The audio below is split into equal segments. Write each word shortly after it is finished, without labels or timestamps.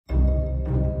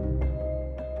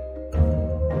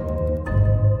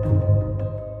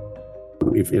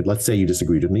let's say you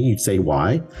disagreed with me, you'd say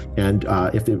why. And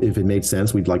if it made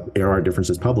sense, we'd like air our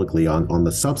differences publicly on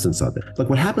the substance of it. Like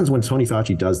what happens when Tony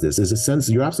Fauci does this is it sends,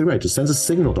 you're absolutely right, just sends a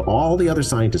signal to all the other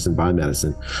scientists in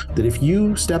biomedicine that if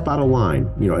you step out of line,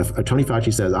 if Tony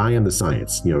Fauci says, I am the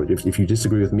science, if you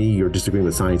disagree with me, you're disagreeing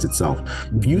with science itself.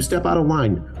 If you step out of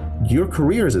line, your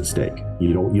career is at stake.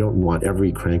 You don't want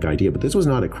every crank idea, but this was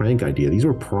not a crank idea. These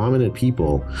were prominent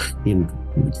people in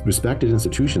respected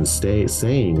institutions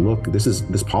saying, look,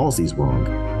 this policy is wrong.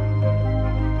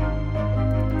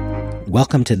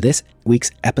 Welcome to this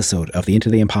week's episode of the Into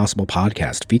the Impossible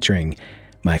podcast, featuring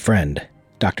my friend,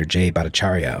 Dr. Jay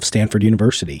Bhattacharya of Stanford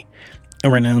University, a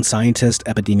renowned scientist,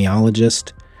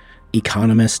 epidemiologist,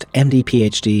 economist, MD,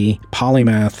 PhD,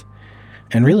 polymath,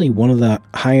 and really one of the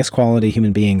highest quality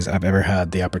human beings I've ever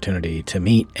had the opportunity to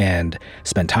meet and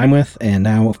spend time with, and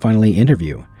now finally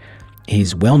interview.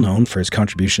 He's well known for his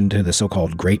contribution to the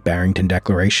so-called Great Barrington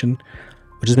Declaration,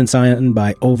 which has been signed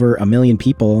by over 1 million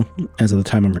people as of the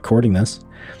time I'm recording this.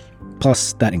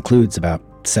 Plus, that includes about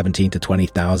 17,000 to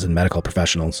 20,000 medical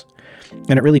professionals.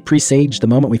 And it really presaged the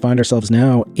moment we find ourselves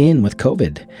now in with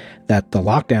COVID, that the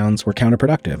lockdowns were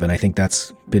counterproductive, and I think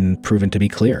that's been proven to be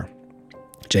clear.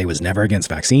 Jay was never against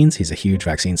vaccines. He's a huge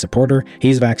vaccine supporter.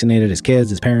 He's vaccinated his kids,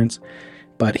 his parents,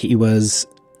 but he was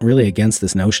really against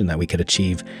this notion that we could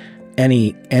achieve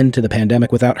any end to the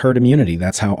pandemic without herd immunity.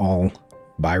 That's how all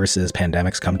viruses,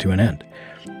 pandemics come to an end.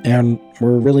 And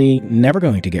we're really never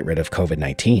going to get rid of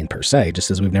COVID-19 per se, just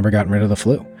as we've never gotten rid of the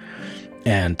flu.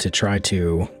 And to try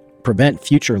to prevent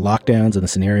future lockdowns and the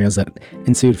scenarios that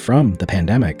ensued from the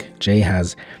pandemic, Jay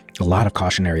has a lot of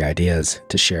cautionary ideas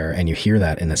to share, and you hear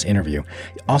that in this interview.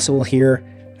 You also will hear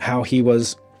how he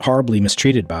was horribly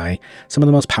mistreated by some of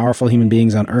the most powerful human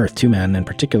beings on earth, two men in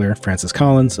particular, Francis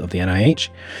Collins of the NIH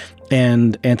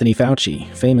and Anthony Fauci,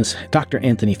 famous Dr.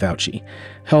 Anthony Fauci,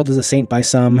 held as a saint by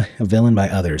some, a villain by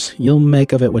others. You'll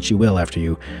make of it what you will after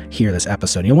you hear this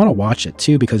episode. You'll want to watch it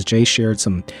too, because Jay shared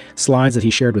some slides that he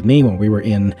shared with me when we were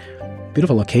in a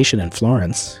beautiful location in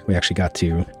Florence. We actually got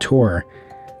to tour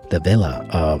the villa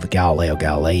of Galileo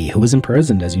Galilei, who was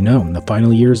imprisoned, as you know, in the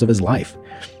final years of his life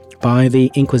by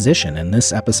the Inquisition. And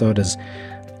this episode is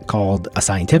called A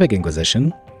Scientific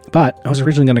Inquisition, but I was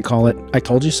originally going to call it I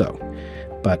Told You So.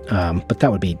 But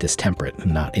that would be distemperate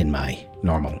and not in my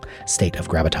normal state of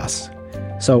gravitas.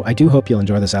 So I do hope you'll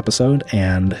enjoy this episode,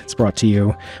 and it's brought to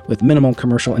you with minimal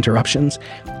commercial interruptions.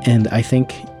 And I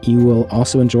think you will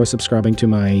also enjoy subscribing to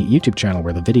my YouTube channel,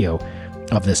 where the video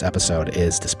of this episode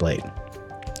is displayed,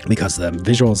 because the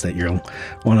visuals that you'll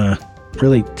want to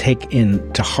really take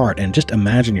into heart and just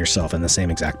imagine yourself in the same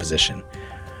exact position.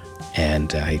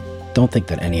 And I don't think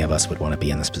that any of us would want to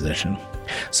be in this position.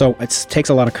 So it takes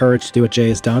a lot of courage to do what Jay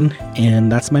has done, and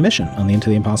that's my mission on the Into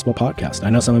the Impossible podcast. I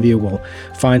know some of you will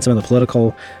find some of the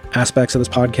political aspects of this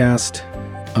podcast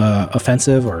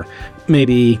offensive or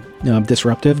maybe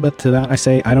disruptive, but to that I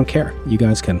say I don't care. You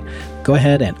guys can go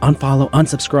ahead and unfollow,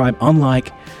 unsubscribe,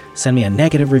 unlike, send me a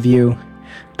negative review,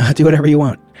 do whatever you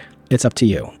want. It's up to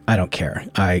you. I don't care.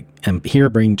 I am here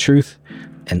bringing truth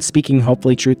and speaking,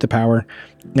 hopefully, truth to power.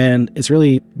 And it's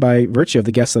really by virtue of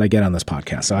the guests that I get on this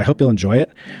podcast. So I hope you'll enjoy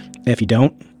it. If you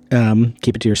don't,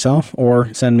 keep it to yourself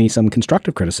or send me some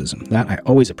constructive criticism. That I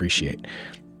always appreciate.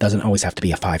 Doesn't always have to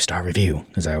be a 5-star review,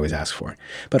 as I always ask for.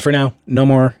 But for now, no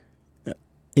more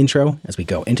intro as we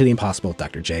go into the impossible with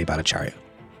Dr. Jay Bhattacharya.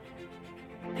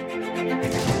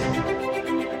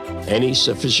 Any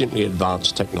sufficiently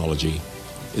advanced technology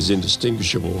is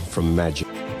indistinguishable from magic.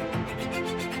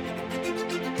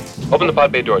 Open the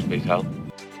pod bay doors, please, Hal.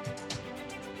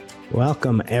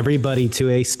 Welcome, everybody, to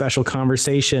a special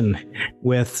conversation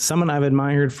with someone I've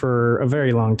admired for a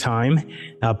very long time,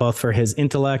 both for his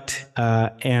intellect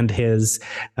and his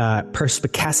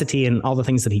perspicacity in all the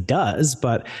things that he does,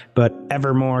 but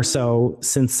ever more so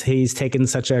since he's taken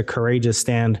such a courageous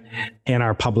stand in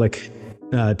our public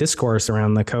discourse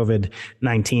around the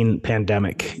COVID-19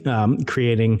 pandemic,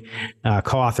 creating,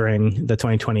 co-authoring the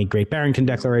 2020 Great Barrington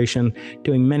Declaration,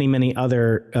 doing many, many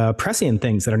other prescient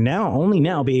things that are only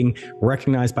now being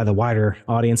recognized by the wider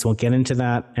audience. We'll get into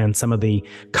that and some of the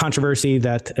controversy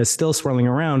that is still swirling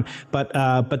around.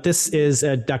 But this is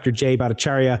Dr. Jay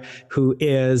Bhattacharya, who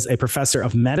is a professor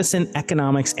of medicine,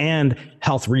 economics, and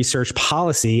health research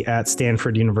policy at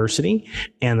Stanford University,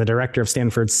 and the director of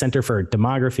Stanford's Center for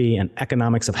Demography and Economics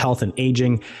of Health and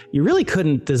Aging. You really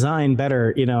couldn't design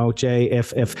better, Jay,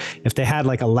 if they had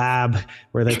like a lab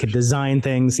where they could design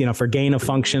things, for gain of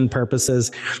function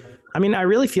purposes. I mean, I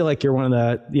really feel like you're one of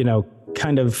the,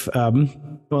 kind of,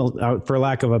 for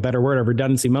lack of a better word of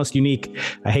redundancy, most unique.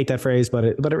 I hate that phrase, but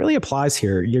it really applies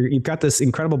here. You've got this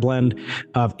incredible blend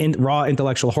of raw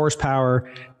intellectual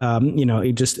horsepower,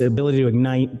 just ability to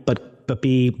ignite, but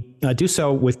do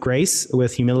so with grace,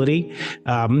 with humility,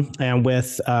 and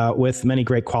with many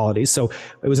great qualities. So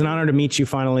it was an honor to meet you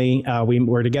finally. We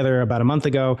were together about a month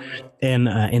ago in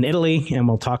Italy, and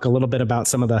we'll talk a little bit about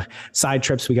some of the side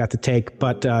trips we got to take.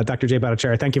 But Dr. Jay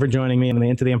Bhattacharya, thank you for joining me on the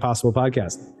Into the Impossible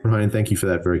podcast. Ryan, thank you for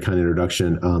that very kind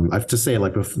introduction. I have to say,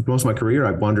 like most of my career,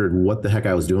 I've wondered what the heck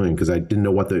I was doing because I didn't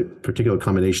know what the particular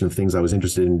combination of things I was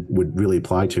interested in would really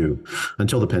apply to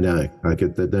until the pandemic.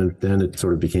 Then it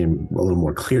sort of became a little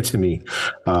more clear to me.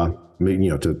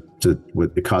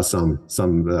 It caused some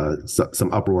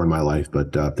uproar in my life,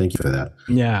 but thank you for that.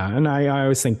 Yeah, and I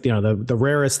always think the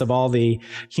rarest of all the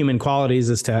human qualities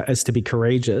is to be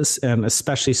courageous, and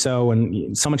especially so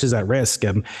when so much is at risk,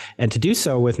 and to do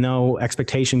so with no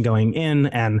expectation going in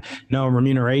and no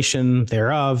remuneration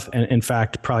thereof, and in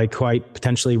fact probably quite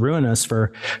potentially ruinous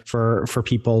for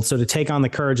people. So to take on the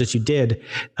courage that you did,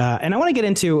 and I want to get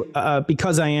into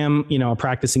because I am a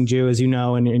practicing Jew, as you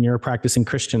know, and you're a practicing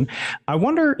Christian. I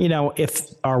wonder if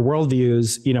our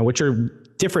worldviews, which are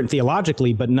different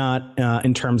theologically, but not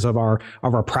in terms of our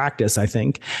practice, I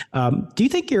think. Do you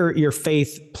think your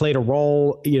faith played a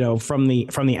role, from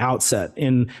the outset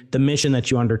in the mission that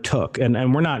you undertook?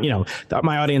 And we're not,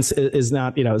 my audience is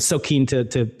not, so keen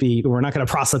to be. We're not going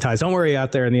to proselytize. Don't worry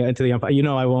out there into the empire.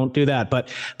 I won't do that. But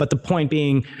the point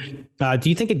being, do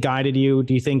you think it guided you?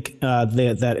 Do you think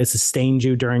that it sustained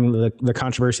you during the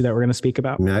controversy that we're going to speak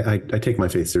about? I mean, I take my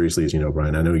faith seriously, as you know,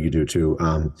 Brian. I know you do too.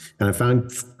 And I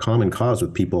found common cause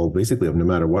with people basically of no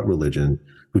matter what religion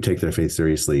who take their faith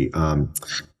seriously.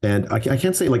 And I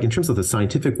can't say, like, in terms of the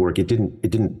scientific work, it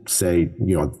didn't say,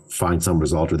 find some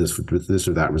result or this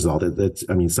or that result.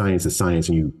 Science is science,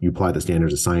 and you apply the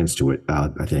standards of science to it,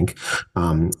 I think.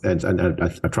 And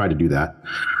I tried to do that.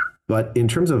 But in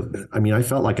terms of, I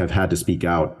felt like I've had to speak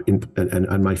out,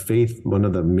 and my faith, one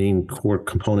of the main core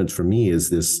components for me is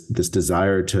this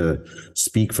desire to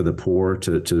speak for the poor,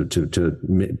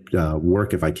 to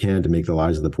work if I can to make the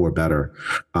lives of the poor better,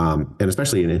 and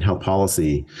especially in health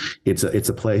policy, it's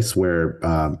a place where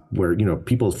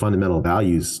people's fundamental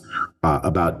values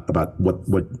about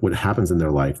what happens in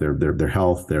their life, their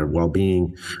health, their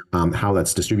well-being, how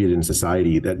that's distributed in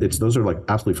society. Those are like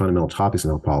absolutely fundamental topics in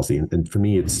health policy, and for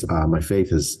me, it's my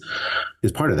faith is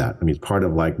part of that. It's part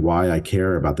of like why I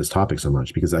care about this topic so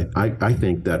much, because I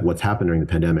think that what's happened during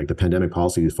the pandemic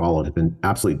policy we followed have been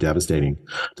absolutely devastating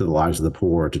to the lives of the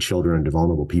poor, to children, to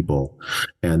vulnerable people,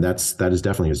 and that is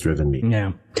definitely has driven me.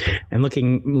 Yeah, and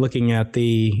looking at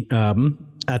the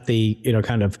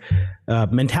kind of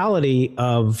mentality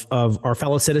of our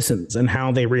fellow citizens and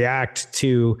how they react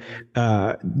to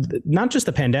not just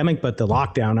the pandemic, but the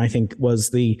lockdown, I think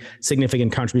was the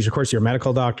significant contribution. Of course, you're a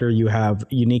medical doctor, you have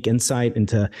unique insight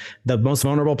into the most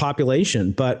vulnerable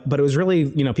population, but it was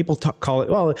really, people call it,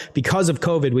 well, because of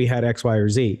COVID, we had X, Y, or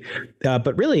Z.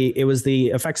 But really, it was the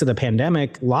effects of the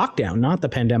pandemic lockdown, not the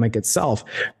pandemic itself,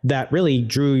 that really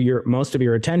drew most of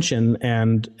your attention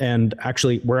and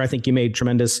actually where I think you made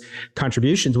tremendous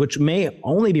contributions, which may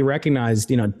only be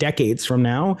recognized, decades from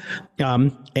now,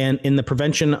 and in the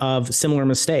prevention of similar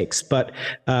mistakes. But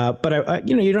I,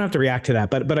 you don't have to react to that.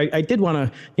 But I did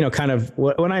want to, kind of,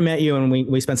 when I met you and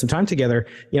we spent some time together,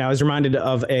 I was reminded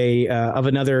of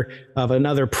another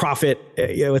prophet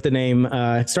with the name,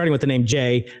 starting with the name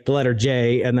J, the letter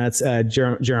J, and that's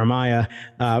Jeremiah.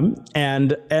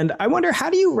 And I wonder, how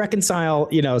do you reconcile,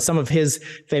 some of his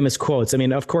famous quotes?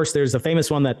 Of course, there's a famous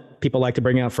one that people like to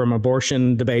bring out from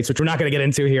abortion debates, which we're not going to get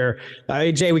into here.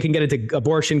 Jay, we can get into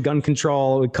abortion, gun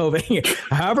control, COVID,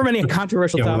 however many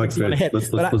controversial topics you want to hit.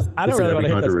 I don't really want to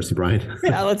hit controversy, Brian.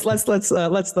 Yeah, let's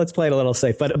play it a little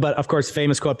safe. But of course,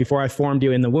 famous quote: "Before I formed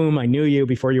you in the womb, I knew you.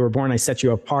 Before you were born, I set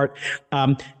you apart."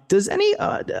 Does any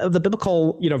of the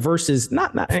biblical, verses,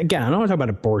 not again, I don't want to talk about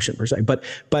abortion per se, but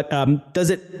does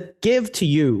it give to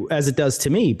you, as it does to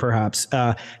me, perhaps,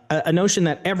 a notion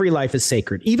that every life is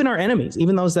sacred, even our enemies,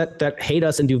 even those that hate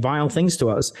us and do vile things to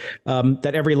us,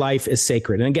 that every life is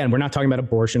sacred? And again, we're not talking about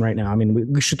abortion right now.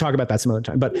 We should talk about that some other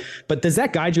time. But does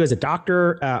that guide you as a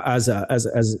doctor, as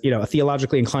a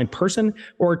theologically inclined person,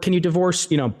 or can you divorce,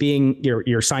 being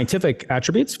your scientific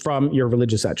attributes from your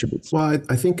religious attributes? Well,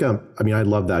 I think I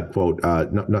love that quote,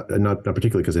 not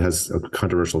particularly because it has a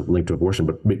controversial link to abortion,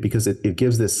 but because it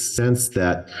gives this sense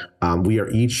that we are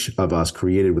each of us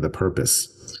created with a purpose.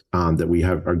 that we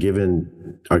are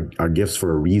given our gifts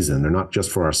for a reason. They're not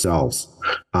just for ourselves.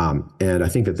 And I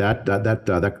think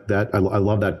that I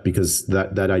love that, because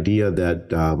that idea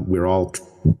that we're all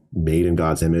made in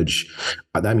God's image,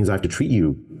 that means I have to treat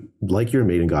you like you're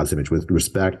made in God's image, with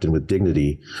respect and with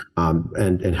dignity,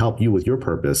 and help you with your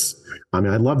purpose. I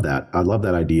mean, I love that. I love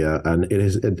that idea, and it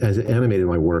has animated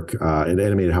my work. It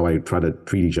animated how I try to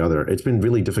treat each other. It's been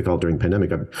really difficult during the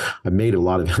pandemic. I've made a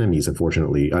lot of enemies,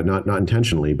 unfortunately, not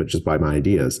intentionally, but just by my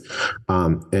ideas.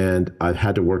 And I've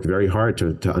had to work very hard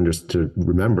to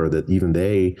remember that even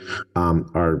they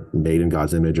are made in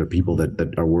God's image, are people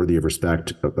that are worthy of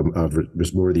respect,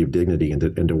 worthy of dignity,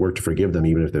 and to work to forgive them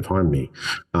even if they've harmed me.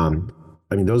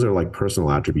 I mean, those are like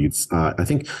personal attributes. I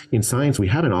think in science, we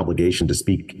have an obligation to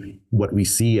speak what we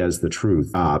see as the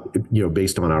truth,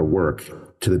 based on our work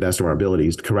to the best of our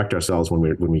abilities, to correct ourselves when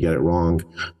we get it wrong,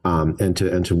 and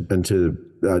to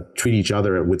treat each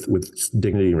other with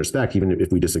dignity and respect, even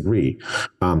if we disagree.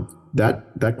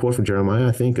 That quote from Jeremiah,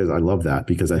 I think, I love that,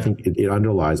 because I think it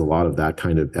underlies a lot of that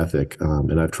kind of ethic,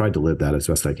 and I've tried to live that as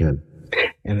best I can.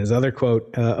 And his other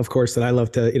quote, of course, that I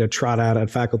love to trot out at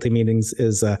faculty meetings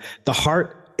is, "The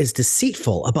heart is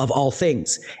deceitful above all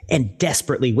things and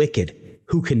desperately wicked.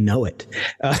 Who can know it?"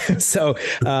 So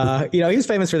he was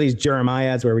famous for these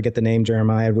Jeremiads, where we get the name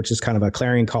Jeremiah, which is kind of a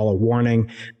clarion call, a warning.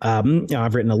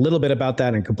 I've written a little bit about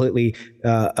that, and completely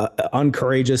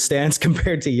uncourageous stance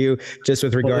compared to you, just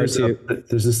with regard to.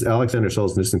 There's this Alexander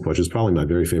Solzhenitsyn quote, which is probably my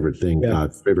very favorite thing. Yeah.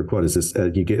 Favorite quote is this. I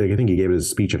think he gave it as a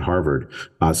speech at Harvard.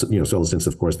 Solzhenitsyn,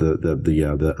 of course,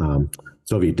 the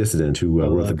Soviet dissident who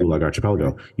wrote the Gulag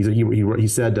Archipelago. He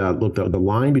said, look, the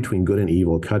line between good and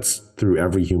evil cuts through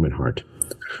every human heart.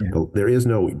 Yeah. There is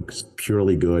no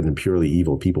purely good and purely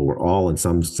evil people. We're all in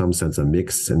some sense a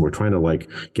mix, and we're trying to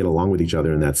get along with each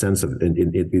other in that sense of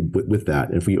with that.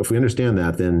 And if we understand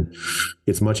that, then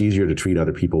it's much easier to treat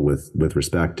other people with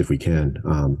respect if we can.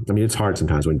 I mean, it's hard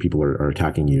sometimes when people are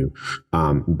attacking you,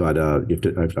 but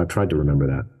I've tried to remember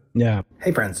that. Yeah.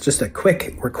 Hey friends, just a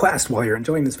quick request while you're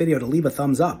enjoying this video to leave a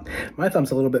thumbs up. My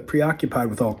thumb's a little bit preoccupied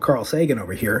with all Carl Sagan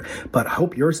over here, but I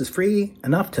hope yours is free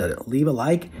enough to leave a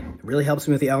like. It really helps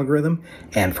me with the algorithm.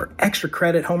 And for extra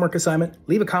credit homework assignment,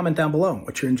 leave a comment down below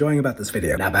what you're enjoying about this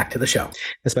video. Now back to the show.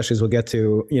 Especially as we'll get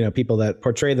to, people that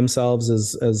portray themselves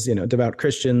as devout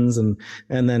Christians and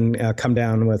then come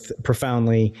down with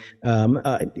profoundly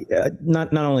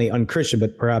not only unchristian,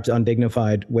 but perhaps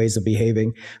undignified ways of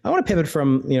behaving. I want to pivot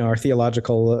from, our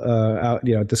theological,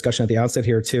 discussion at the outset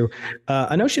here to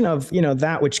a notion of,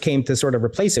 that which came to sort of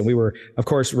replace it. We were, of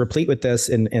course, replete with this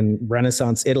in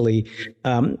Renaissance Italy,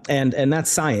 and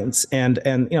that's science. And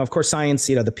of course, science,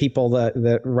 the people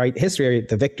that write history,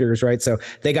 the victors, right? So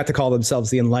they got to call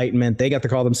themselves the Enlightenment. They got to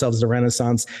call themselves the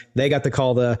Renaissance. They got to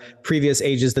call the previous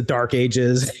ages the Dark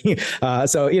Ages.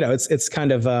 So, it's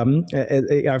kind of,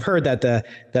 I've heard that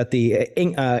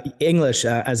the English,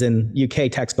 as in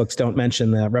UK textbooks, don't mention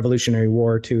the Revolutionary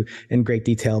War in great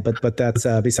detail, but that's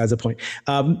besides the point.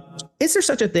 Is there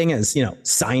such a thing as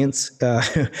science?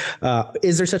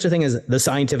 Is there such a thing as the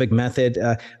scientific method?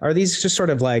 Are these just sort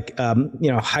of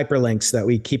hyperlinks that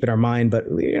we keep in our mind, but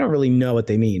we don't really know what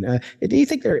they mean? Do you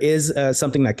think there is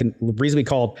something that can reasonably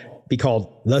be called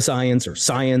the science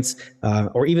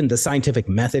or even the scientific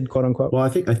method, quote unquote? Well, I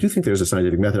do think there's a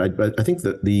scientific method. I think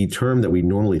that the term that we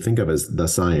normally think of as the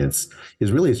science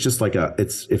is really, it's just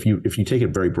if you take it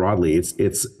very broadly,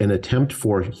 it's an attempt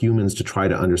for humans to try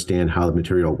to understand how the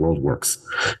material world works,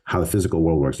 how the physical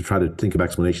world works, to try to think of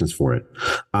explanations for it.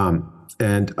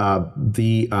 And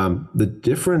the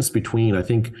difference between, I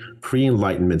think,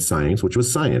 pre-Enlightenment science, which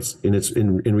was science, and it's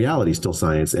in reality still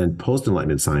science, and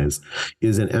post-Enlightenment science,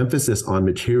 is an emphasis on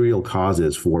material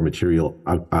causes for material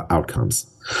outcomes.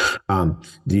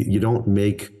 You don't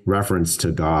make reference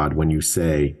to God when you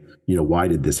say, why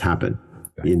did this happen?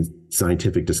 In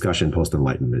scientific discussion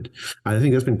post-Enlightenment. I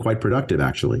think that's been quite productive,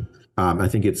 actually. I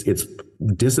think it's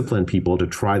disciplined people to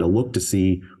try to look to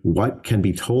see what can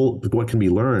be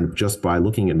learned just by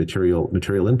looking at material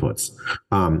inputs.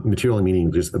 Material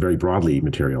meaning just a very broadly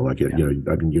material.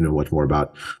 Much more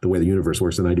about the way the universe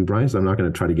works than I do, Brian. So I'm not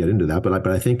going to try to get into that. But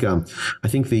I think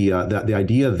the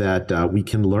idea that we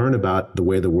can learn about the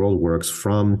way the world works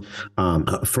from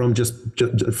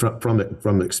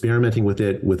experimenting with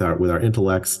it with our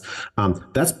intellects,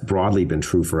 that's broadly been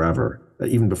true forever,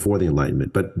 even before the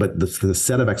Enlightenment. But the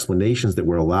set of explanations that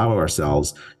we allow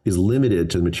ourselves is limited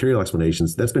to material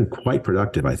explanations. That's been quite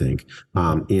productive, I think,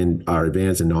 in our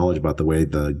advance in knowledge about the way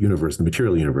the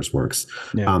material universe works.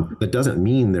 Yeah. That doesn't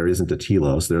mean there isn't a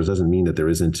telos. There doesn't mean that there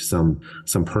isn't some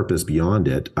purpose beyond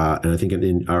it. And I think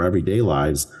in our everyday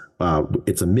lives,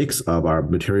 it's a mix of our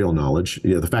material knowledge.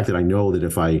 The fact that I know that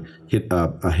if I hit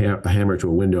a hammer to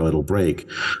a window, it'll break.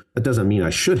 That doesn't mean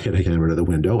I should hit a hammer to the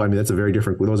window. I mean, that's a very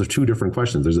different. Those are two different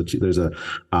questions. There's a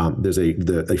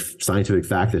scientific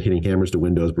fact that hitting hammers to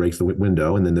windows breaks the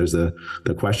window, and then there's the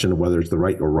question of whether it's the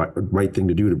right thing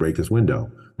to do to break this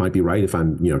window. Might be right if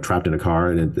I'm trapped in a car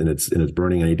and it's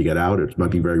burning. I need to get out. It might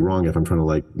be very wrong if I'm trying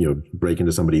to break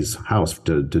into somebody's house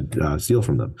to steal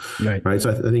from them. Right.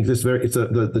 So I think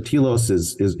the telos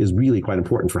is really quite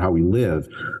important for how we live.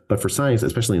 But for science,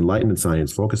 especially Enlightenment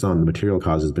science, focus on the material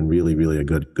cause has been really, really a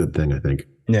good thing, I think.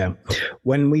 Yeah.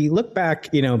 When we look back,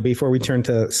 before we turn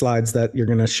to slides that you're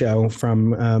going to show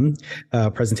from a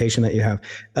presentation that you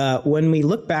have, when we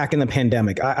look back in the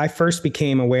pandemic, I first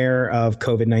became aware of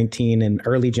COVID-19 in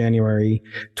early January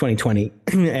 2020.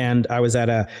 And I was at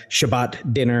a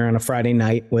Shabbat dinner on a Friday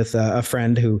night with a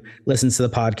friend who listens to the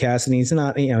podcast. And he's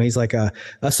not, he's like a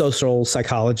social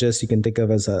psychologist you can think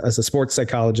of as a sports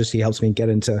psychologist. He helps me get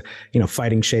into,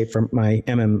 fighting shape for my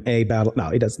MMA battle.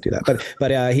 No, he doesn't do that.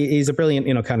 But he's a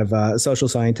brilliant, kind of a social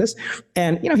scientist.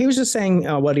 And, he was just saying,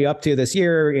 what are you up to this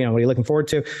year? What are you looking forward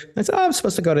to? I said, I'm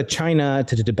supposed to go to China,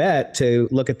 to Tibet to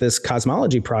look at this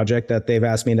cosmology project that they've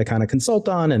asked me to kind of consult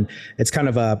on. And it's kind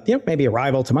of a, maybe a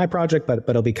rival to my project, but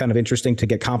it'll be kind of interesting to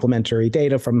get complementary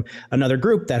data from another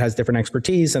group that has different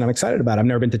expertise. And I'm excited about it. I've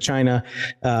never been to China,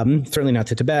 certainly not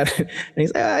to Tibet. And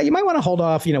he's like, you might want to hold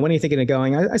off. When are you thinking of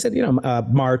going? I said,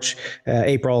 March,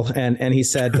 April. And he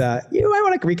said, you might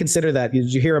want to reconsider that.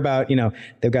 Did you hear about,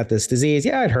 they've got this disease?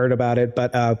 Yeah, I'd heard about it.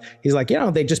 But he's like,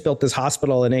 they just built this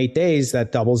hospital in 8 days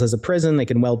that doubles as a prison. They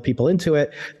can weld people into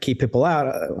it, keep people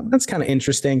out. That's kind of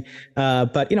interesting.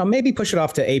 But, maybe push it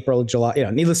off to April, July.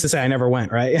 Needless to say, I never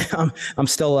went, right? I'm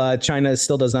still, China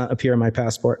still does not appear in my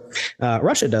passport.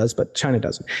 Russia does, but China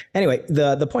doesn't. Anyway,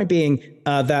 the point being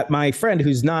that my friend,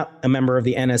 who's not a member of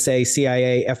the NSA,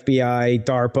 CIA, FBI,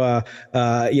 DARPA,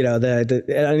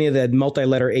 any of the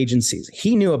multi-letter agencies,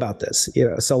 he knew about this.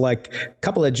 So like a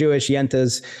couple of Jewish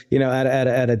yentas,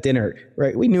 at a dinner,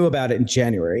 right? We knew about it in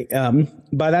January.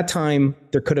 By that time,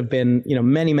 there could have been,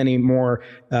 many, many more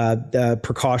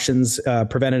precautions,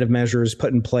 preventative measures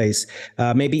put in place,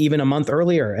 maybe even a month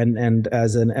earlier. And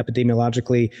as an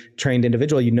epidemiologically trained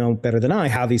individual, better than I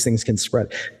how these things can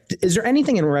spread. Is there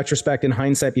anything in retrospect, in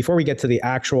hindsight, before we get to the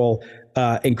actual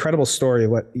incredible story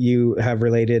of what you have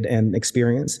related and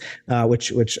experienced,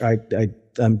 which I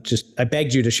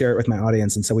begged you to share it with my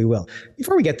audience, and so we will.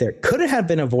 Before we get there, could it have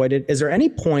been avoided? Is there any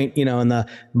point, in the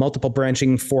multiple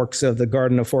branching forks of the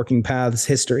Garden of Forking Paths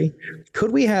history,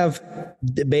 could we have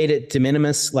made it de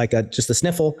minimis, like just a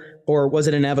sniffle, or was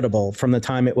it inevitable from the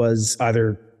time it was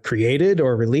either created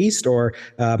or released or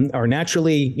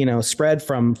naturally, spread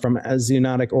from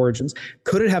zoonotic origins?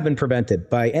 Could it have been prevented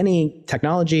by any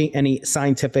technology, any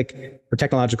scientific or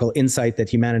technological insight that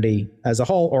humanity as a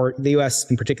whole, or the U.S.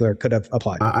 in particular, could have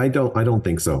applied? I don't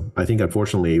think so. I think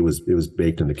unfortunately it was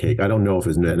baked in the cake. I don't know if it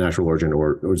was natural origin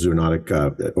or zoonotic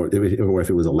or if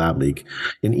it was a lab leak.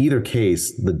 In either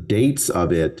case, the dates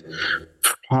of it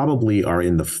probably are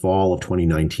in the fall of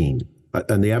 2019.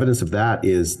 And the evidence of that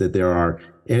is that there are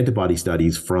antibody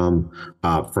studies from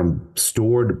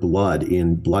stored blood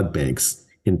in blood banks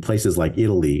in places like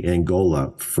Italy,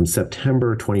 Angola, from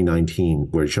September 2019,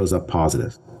 where it shows up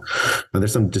positive. And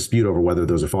there's some dispute over whether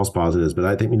those are false positives, but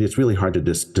I think it's really hard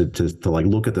to like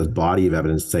look at the body of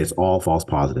evidence and say it's all false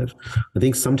positive. I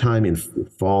think sometime in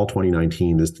fall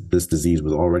 2019, this disease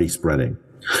was already spreading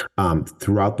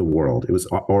throughout the world. It was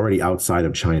already outside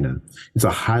of China. It's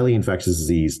a highly infectious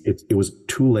disease. It was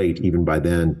too late even by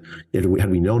then,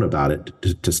 had we known about it,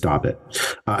 to stop it.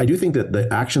 I do think that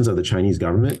the actions of the Chinese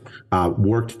government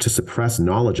worked to suppress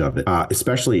knowledge of it,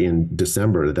 especially in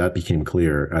December. That became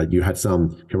clear. You had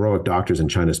some heroic doctors in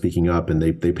China speaking up, and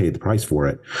they paid the price for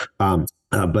it.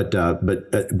 But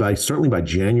certainly by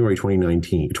January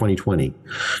 2020,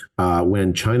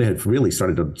 when China had really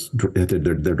started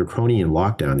their draconian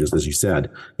lockdown, just as you said,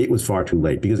 it was far too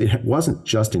late, because it wasn't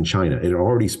just in China. It had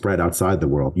already spread outside the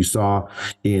world. You saw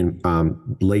in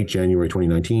late January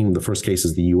 2019, the first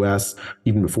cases in the U.S.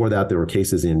 Even before that, there were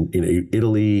cases in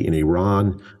Italy, in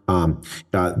Iran.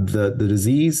 The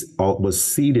disease was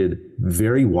seeded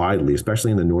very widely,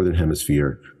 especially in the Northern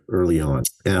Hemisphere, early on.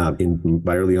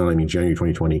 By early on, I mean January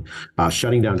 2020.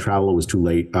 Shutting down travel was too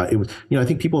late. It was, I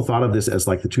think people thought of this as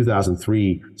like the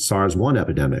 2003 SARS-1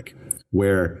 epidemic,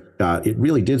 where it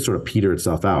really did sort of peter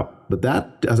itself out. But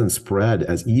that doesn't spread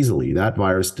as easily. That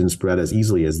virus didn't spread as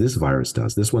easily as this virus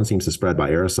does. This one seems to spread by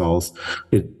aerosols.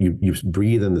 You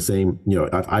breathe in the same,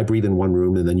 I breathe in one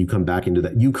room and then you come back into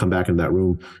that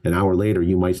room an hour later,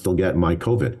 you might still get my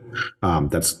COVID.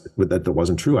 That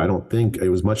wasn't true. I don't think it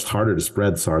was much harder to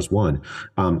spread SARS-1.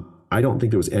 I don't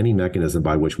think there was any mechanism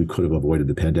by which we could have avoided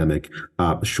the pandemic,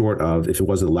 short of, if it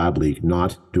was a lab leak,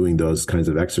 not doing those kinds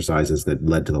of exercises that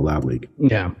led to the lab leak.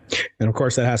 Yeah. And of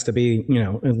course, that has to be,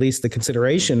 at least the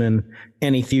consideration in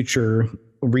any future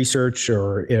research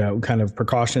or, kind of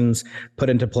precautions put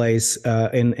into place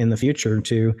in the future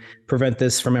to prevent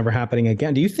this from ever happening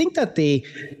again. Do you think that the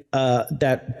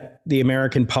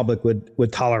American public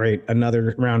would tolerate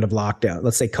another round of lockdown?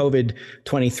 Let's say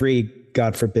COVID-23,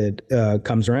 God forbid,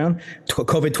 comes around,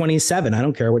 COVID-27, I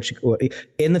don't care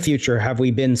in the future, have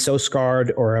we been so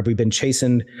scarred or have we been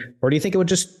chastened, or do you think it would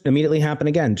just immediately happen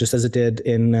again, just as it did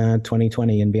in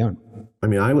 2020 and beyond? I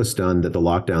mean, I was stunned that the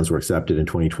lockdowns were accepted in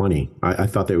 2020. I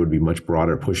thought there would be much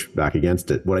broader pushback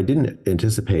against it. What I didn't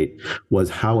anticipate was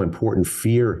how important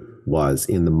fear was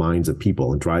in the minds of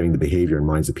people and driving the behavior and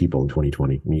minds of people in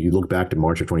 2020. I mean, you look back to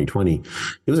March of 2020,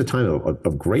 it was a time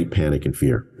of great panic and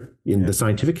fear in the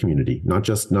scientific community, not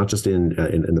just in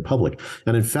the public.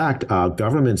 And in fact,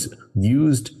 governments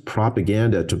used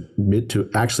propaganda to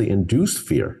actually induce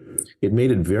fear. It made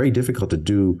it very difficult to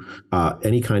do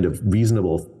any kind of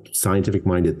reasonable scientific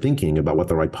minded thinking about what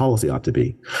the right policy ought to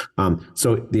be.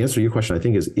 So the answer to your question, I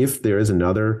think, is if there is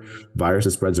another virus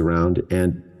that spreads around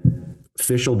and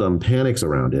officialdom panics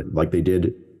around it, like they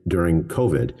did during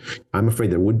COVID, I'm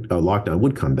afraid that lockdown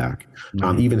would come back,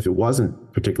 even if it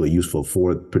wasn't particularly useful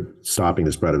for stopping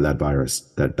the spread of that virus,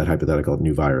 that hypothetical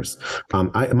new virus.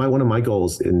 One of my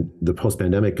goals in the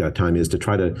post-pandemic time is to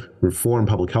try to reform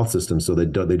public health systems so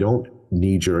that they don't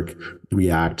knee-jerk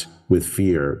react with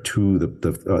fear to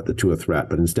to a threat,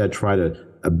 but instead try to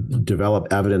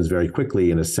develop evidence very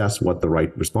quickly and assess what the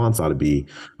right response ought to be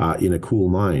in a cool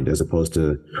mind, as opposed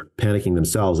to panicking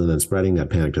themselves and then spreading that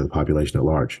panic to the population at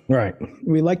large. Right.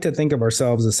 We like to think of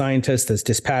ourselves as scientists, as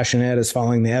dispassionate, as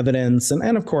following the evidence.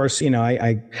 And of course,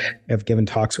 I have given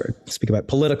talks where I speak about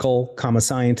political,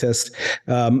 scientist.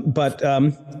 But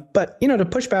to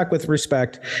push back with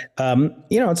respect,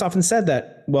 it's often said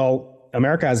that, well,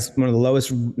 America has one of the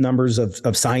lowest numbers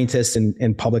of scientists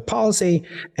in public policy.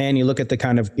 And you look at the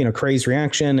kind of, crazed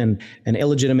reaction and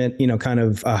illegitimate, kind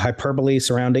of hyperbole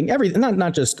surrounding everything,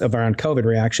 not just around COVID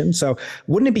reaction. So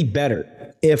wouldn't it be better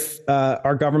if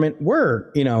our government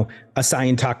were, a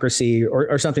scientocracy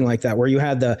or something like that, where you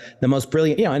had the most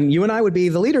brilliant, and you and I would be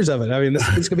the leaders of it. I mean,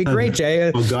 this could be great,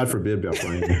 Jay. Oh, God forbid,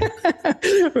 Brian.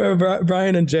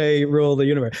 Brian and Jay rule the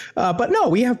universe. But no,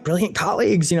 we have brilliant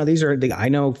colleagues. These are I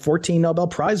know 14 Nobel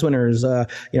Prize winners,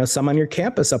 some on your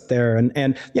campus up there.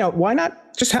 And why not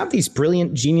just have these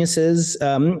brilliant geniuses,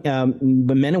 men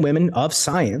and women of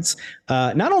science,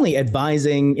 not only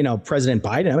advising, President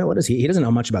Biden. I mean, what is he? He doesn't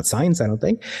know much about science, I don't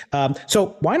think.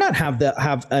 So why not have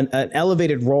an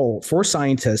elevated role for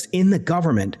scientists in the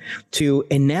government to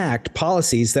enact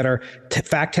policies that are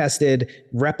fact tested,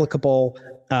 replicable,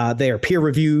 they are peer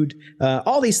reviewed,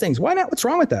 all these things. Why not? What's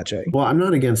wrong with that, Jay? Well, I'm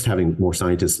not against having more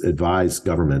scientists advise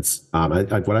governments.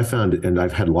 What I found, and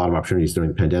I've had a lot of opportunities during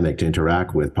the pandemic to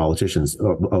interact with politicians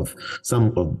of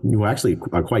some who actually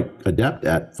are quite adept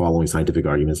at following scientific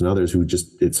arguments, and others who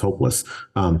it's hopeless.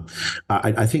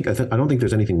 I don't think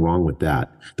there's anything wrong with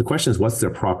that. The question is, what's their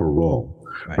proper role?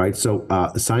 Right. So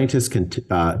scientists can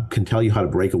tell you how to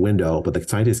break a window, but the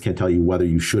scientists can't tell you whether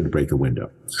you should break a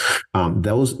window.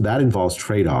 That involves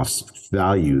trade-offs,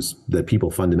 values that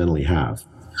people fundamentally have.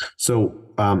 So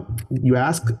you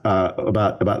ask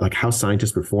about like how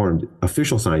scientists performed,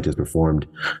 official scientists performed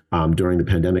during the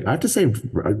pandemic. I have to say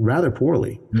rather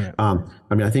poorly. Yeah.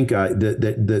 I think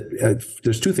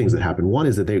there's two things that happened. One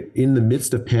is that they, in the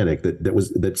midst of panic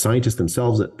that scientists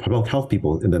themselves, public health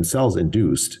people themselves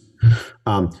induced,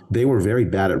 they were very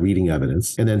bad at reading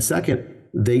evidence. And then second,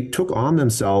 they took on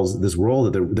themselves this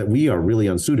role that we are really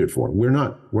unsuited for. We're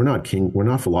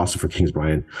not philosopher kings,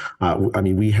 Brian.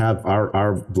 We have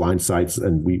our blind sights,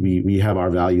 and we have our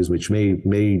values, which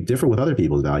may differ with other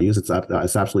people's values. It's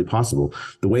absolutely possible.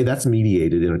 The way that's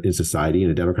mediated in society, in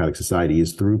a democratic society,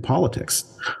 is through politics.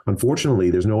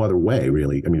 Unfortunately, there's no other way,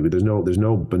 really. There's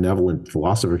no benevolent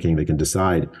philosopher king that can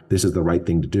decide this is the right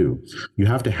thing to do. You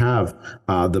have to have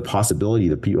the possibility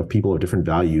of people of different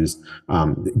values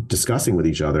discussing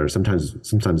with each other, sometimes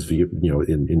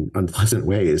in unpleasant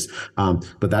ways.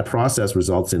 But that process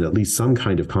results in at least some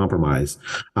kind of compromise.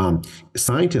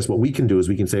 Scientists, what we can do is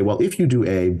we can say, well, if you do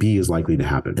A, B is likely to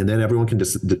happen. And then everyone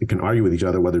can argue with each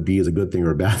other whether B is a good thing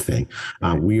or a bad thing.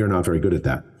 We are not very good at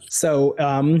that. So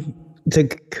to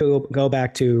go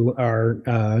back to our,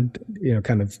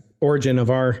 kind of origin of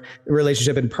our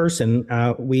relationship in person,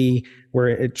 we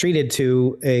were treated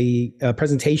to a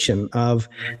presentation of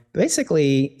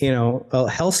basically, a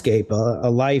hellscape, a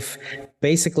life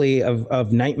basically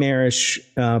of nightmarish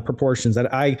proportions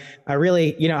that I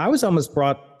really, I was almost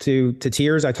brought to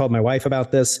tears. I told my wife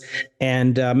about this,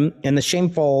 and the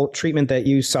shameful treatment that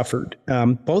you suffered,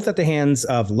 both at the hands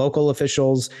of local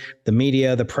officials, the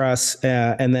media, the press,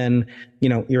 and then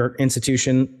your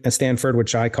institution at Stanford,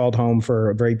 which I called home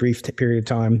for a very brief period of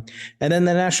time, and then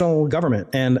the national government.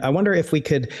 And I wonder if we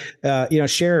could,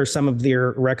 share some of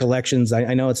your recollections.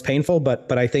 I know it's painful,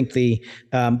 but I think the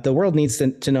world needs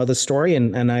to know the story,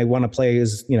 and I want to play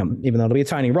as, even though it'll be a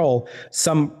tiny role,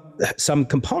 some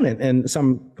component and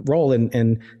some role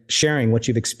in sharing what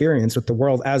you've experienced with the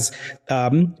world as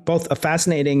both a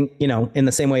fascinating, in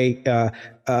the same way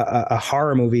a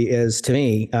horror movie is to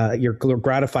me. You're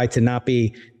gratified to not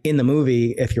be in the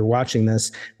movie if you're watching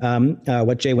this.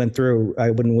 What Jay went through, I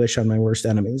wouldn't wish on my worst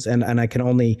enemies, and I can't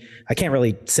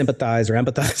really sympathize or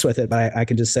empathize with it, but I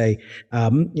can just say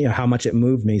how much it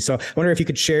moved me. So I wonder if you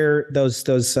could share those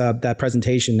that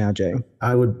presentation now, Jay.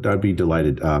 I'd be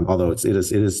delighted. Although it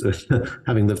is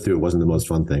having lived through it wasn't the most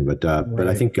fun thing, but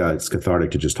I think it's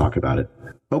cathartic to just talk about it.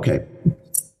 Okay.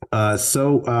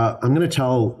 So I'm going to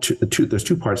tell there's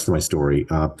two parts to my story,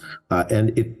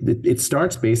 and it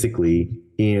starts basically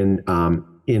in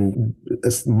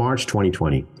March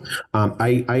 2020.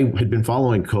 I had been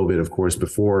following COVID, of course,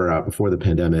 before the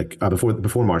pandemic,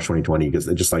 before March 2020, because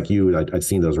just like you, I'd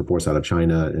seen those reports out of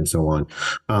China and so on.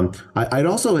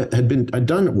 I'd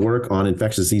done work on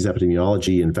infectious disease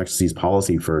epidemiology and infectious disease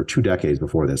policy for 2 decades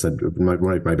before this. My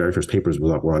very first papers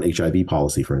were on HIV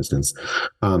policy, for instance,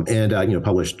 and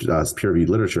published peer-reviewed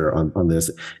literature on this.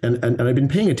 And I've been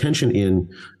paying attention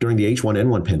during the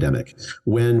H1N1 pandemic,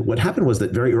 when what happened was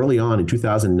that very early on in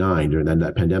 2009, during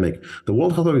that pandemic, the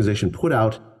World Health Organization put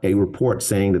out a report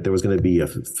saying that there was going to be a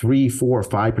 3, 4,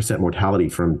 5% mortality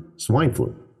from swine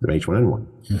flu, the H1N1.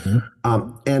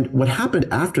 Mm-hmm. And what happened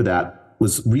after that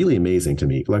was really amazing to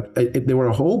me. Like there were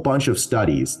a whole bunch of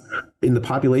studies in the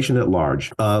population at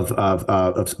large of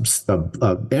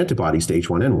antibodies to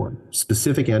H1N1,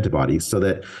 specific antibodies, so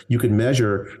that you could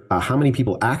measure how many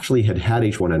people actually had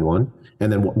H1N1,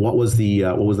 and then what was the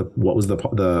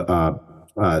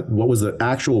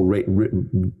actual rate,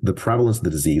 the prevalence of the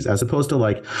disease, as opposed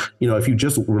to if you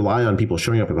just rely on people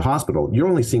showing up at the hospital, you're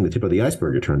only seeing the tip of the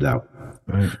iceberg, it turns out.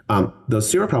 Right. Those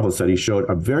seroprevalence studies showed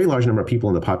a very large number of people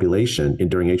in the population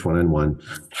during H1N1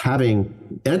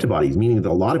 having antibodies, meaning that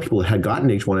a lot of people had gotten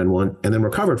H1N1 and then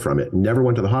recovered from it, never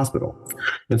went to the hospital.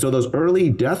 And so those early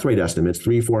death rate estimates,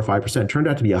 3, 4, 5%, turned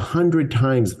out to be 100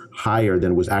 times higher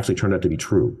than was actually turned out to be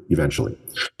true eventually.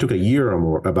 It took a year or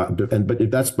more, but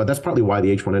that's partly why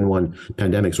the H1N1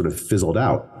 pandemic sort of fizzled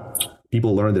out.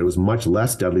 People learned that it was much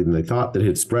less deadly than they thought, that it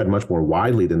had spread much more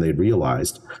widely than they'd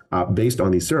realized, based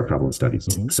on these seroprevalence studies.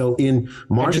 Mm-hmm. So in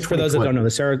March, just for those that don't know, the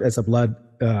sero is a blood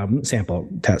sample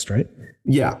test, right?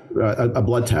 Yeah, a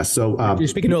blood test. So you're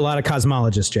speaking to a lot of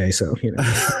cosmologists, Jay. So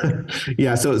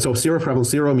yeah. So seroprevalence,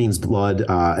 sero means blood,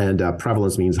 and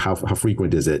prevalence means how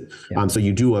frequent is it. Yeah. So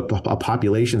you do a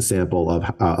population sample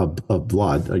of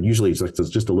blood. Usually it's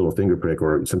just a little finger prick,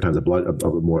 or sometimes a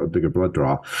bigger blood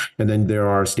draw. And then there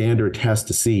are standard tests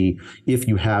to see if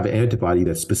you have antibody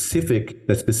that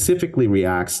specifically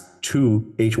reacts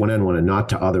to H1N1 and not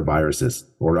to other viruses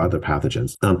or other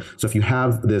pathogens. So if you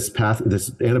have this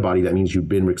antibody, that means you've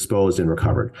been exposed and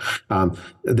recovered.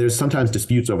 There's sometimes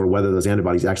disputes over whether those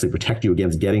antibodies actually protect you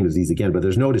against getting the disease again, but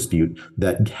there's no dispute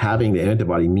that having the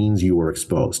antibody means you were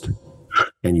exposed.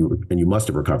 And you must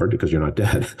have recovered because you're not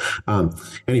dead.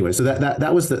 Anyway, so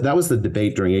that was the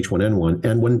debate during H1N1.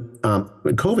 And when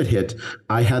COVID hit,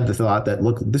 I had the thought that,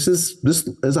 look, this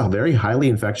is a very highly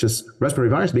infectious respiratory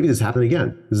virus. Maybe this is happening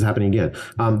again.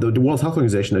 The World Health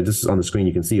Organization, this is on the screen,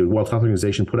 you can see, the World Health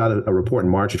Organization put out a report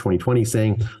in March of 2020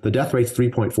 saying the death rate's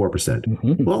 3.4%.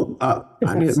 Mm-hmm. Well,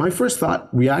 my first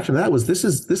reaction to that was,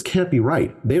 this can't be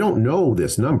right. They don't know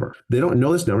this number. They don't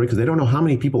know this number because they don't know how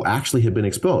many people actually have been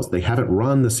exposed. They haven't run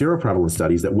done the seroprevalence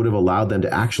studies that would have allowed them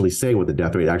to actually say what the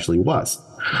death rate actually was.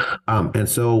 And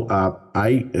so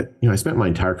I spent my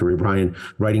entire career, Brian,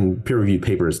 writing peer-reviewed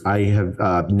papers. I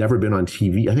have never been on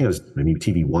TV. I think I was maybe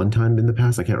TV one time in the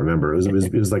past. I can't remember. It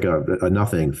was like a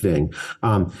nothing thing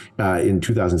in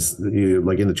 2000s,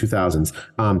 like in the 2000s.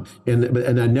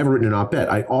 And I'd never written an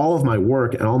op-ed. All of my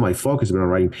work and all my focus has been on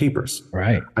writing papers.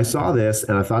 Right. I saw this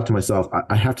and I thought to myself,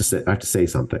 I have to say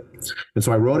something. And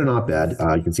so I wrote an op-ed.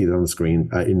 You can see that on the screen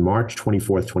in March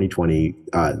 24th, 2020.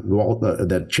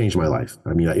 That changed my life.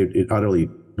 I mean, it utterly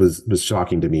was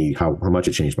shocking to me how much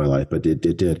it changed my life, but it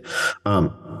did.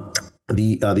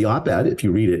 The op-ed, if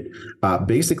you read it,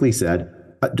 basically said,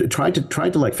 tried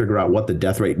to like figure out what the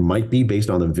death rate might be based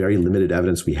on the very limited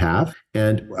evidence we have.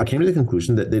 And I came to the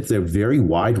conclusion that it's a very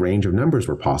wide range of numbers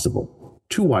were possible,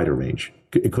 too wide a range.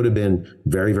 It could have been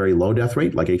very, very low death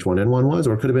rate like H1N1 was,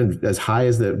 or it could have been as high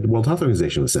as the World Health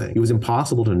Organization was saying. It was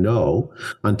impossible to know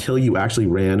until you actually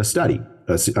ran a study,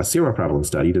 a seroprevalence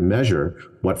study, to measure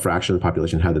what fraction of the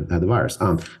population had the virus.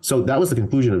 So that was the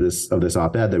conclusion of this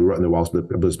op-ed that we wrote in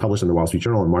it was published in the Wall Street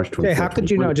Journal in March 24th. Okay, how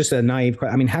could you know, just a naive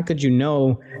question, I mean, how could you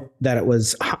know that it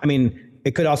was, I mean,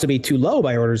 it could also be too low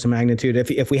by orders of magnitude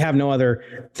if we have no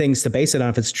other things to base it on.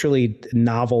 If it's truly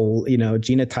novel,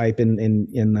 genotype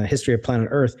in the history of planet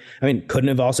Earth, I mean, couldn't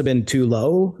it have also been too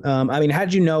low? I mean, how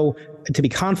did you know to be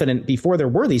confident before there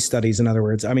were these studies? In other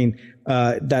words, I mean,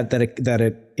 that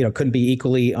it couldn't be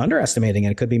equally underestimating,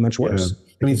 and it could be much worse. Yeah.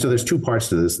 I mean, so there's two parts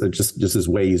to this. It just is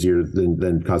way easier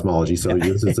than cosmology. So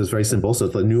it's very simple. So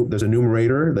there's a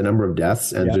numerator, the number of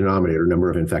deaths, and denominator, number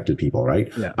of infected people,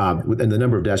 right? Yeah. And the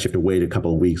number of deaths, you have to wait a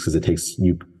couple of weeks because it takes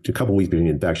you a couple of weeks between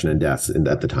infection and deaths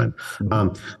at the time.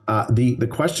 Mm-hmm. The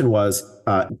question was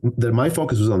that my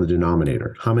focus was on the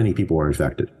denominator. How many people were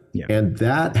infected? Yeah. And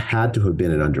that had to have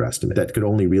been an underestimate. That could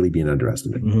only really be an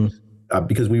underestimate. Mm-hmm.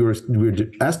 Because we were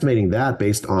estimating that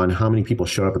based on how many people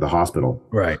showed up at the hospital,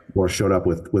 right, or showed up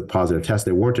with positive tests.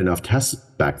 There weren't enough tests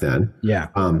back then. Yeah,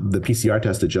 the PCR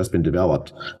test had just been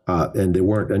developed, and they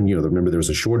weren't. And remember there was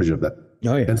a shortage of that.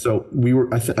 Oh yeah. And so we were.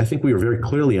 I think we were very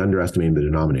clearly underestimating the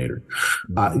denominator.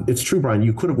 It's true, Brian.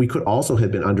 We could also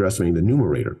have been underestimating the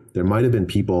numerator. There might have been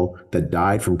people that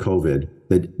died from COVID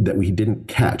that we didn't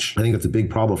catch. I think that's a big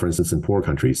problem, for instance, in poor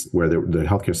countries where the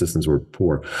healthcare systems were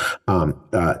poor.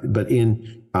 But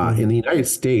in the United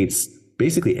States,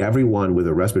 basically everyone with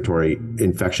a respiratory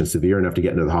infection severe enough to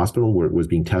get into the hospital was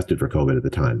being tested for COVID at the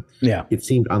time. Yeah, it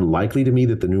seemed unlikely to me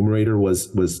that the numerator was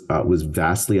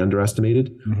vastly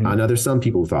underestimated. Mm-hmm. Now there's some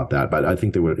people who thought that, but I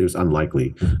think it was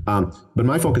unlikely. But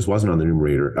my focus wasn't on the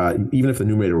numerator. Even if the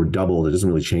numerator were doubled, it doesn't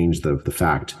really change the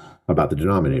fact about the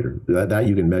denominator that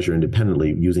you can measure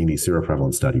independently using these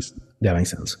seroprevalence studies. That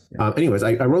makes sense. Yeah. Anyways,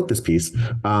 I wrote this piece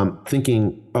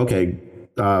thinking, okay,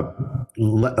 now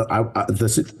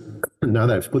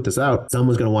that I've put this out,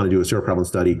 someone's going to want to do a seroprevalence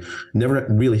study, never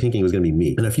really thinking it was going to be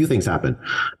me. And a few things happened.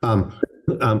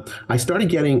 I started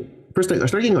getting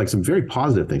like some very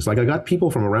positive things. Like I got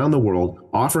people from around the world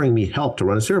offering me help to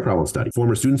run a seroprevalence study.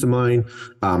 Former students of mine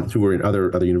who were in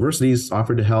other universities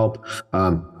offered to help.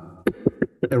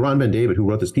 Eran Ben David, who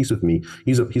wrote this piece with me,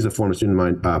 he's a former student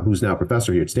of mine who's now a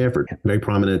professor here at Stanford, very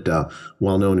prominent,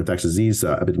 well-known infectious disease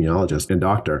epidemiologist and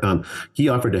doctor. He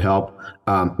offered to help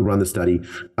run the study.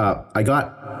 I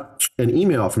got an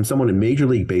email from someone in Major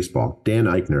League Baseball, Dan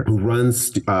Eichner, who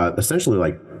runs essentially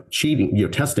like cheating,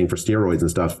 testing for steroids and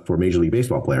stuff for Major League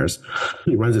Baseball players.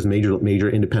 He runs this major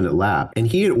independent lab, and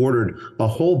he had ordered a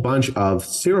whole bunch of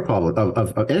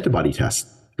of antibody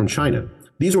tests from China.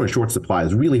 These were in short supply. It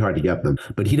was really hard to get them,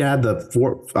 but he'd had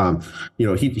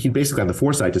he'd basically had the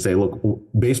foresight to say, look,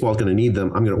 baseball's going to need them.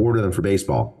 I'm going to order them for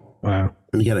baseball. Wow.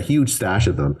 And he had a huge stash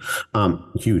of them.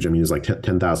 Huge. I mean, it was like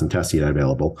 10,000 tests he had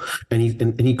available. And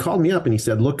he called me up and he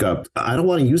said, look, I don't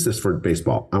want to use this for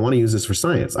baseball. I want to use this for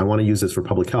science. I want to use this for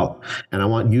public health. And I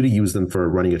want you to use them for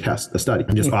running a study,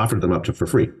 and just offered them up for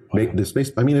free. Wow. It's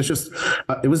just,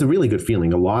 it was a really good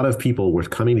feeling. A lot of people were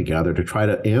coming together to try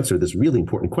to answer this really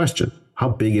important question. How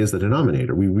big is the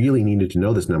denominator? We really needed to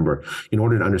know this number in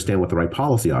order to understand what the right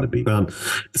policy ought to be. At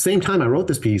the same time, I wrote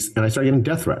this piece and I started getting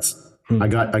death threats. I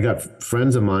got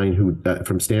friends of mine who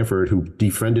from Stanford who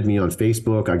defriended me on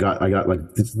Facebook. I got like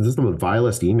this is some of the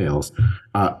vilest emails,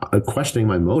 questioning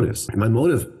my motives. My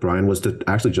motive, Brian, was to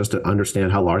actually just to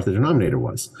understand how large the denominator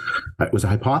was. It was a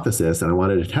hypothesis, and I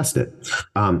wanted to test it.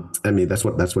 I mean, that's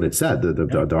what it said.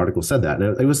 The article said that,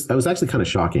 and it was actually kind of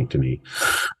shocking to me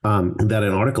that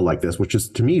an article like this, which is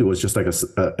to me was just like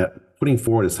a putting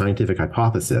forward a scientific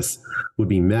hypothesis, would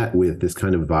be met with this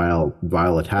kind of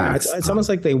vile attacks. Yeah, it's almost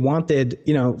like they wanted,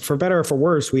 for better or for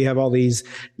worse, we have all these,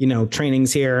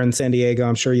 trainings here in San Diego.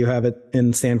 I'm sure you have it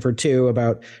in Stanford too,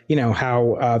 about,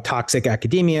 how toxic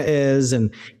academia is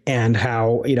and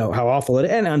how, how awful it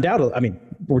is. And undoubtedly, I mean,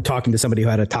 we're talking to somebody who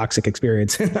had a toxic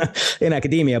experience in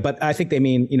academia, but I think they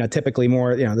mean, typically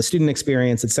more, the student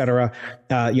experience, et cetera.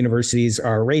 Universities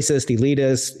are racist,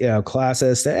 elitist,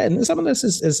 classist, and some of this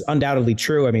is undoubtedly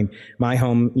true. I mean, my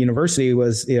home university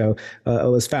was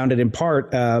founded in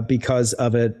part because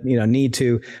of a need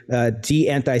to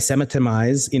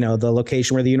de-anti-Semitimize, the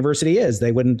location where the university is.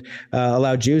 They wouldn't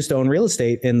allow Jews to own real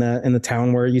estate in the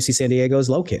town where UC San Diego is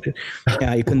located.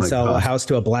 You couldn't sell a house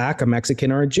to a Black, a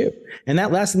Mexican, or a Jew, and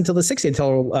that lasted until the 60s,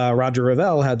 until Roger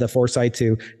Revelle had the foresight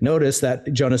to notice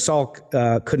that Jonas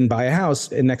Salk couldn't buy a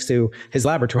house next to his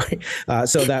laboratory.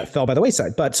 So that fell by the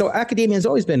wayside. But so academia has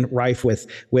always been rife with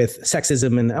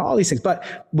sexism and all these things.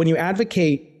 But when you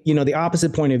advocate the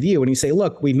opposite point of view, when you say,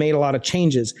 look, we've made a lot of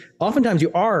changes, oftentimes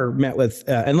you are met with,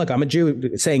 and look, I'm a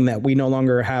Jew, saying that we no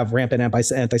longer have rampant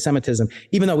anti-Semitism,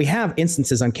 even though we have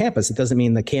instances on campus. It doesn't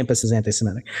mean the campus is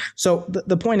anti-Semitic. So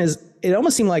the point is, it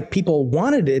almost seemed like people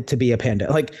wanted it to be a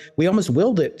pandemic. Like we almost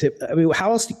willed it to, I mean,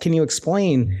 how else can you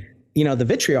explain the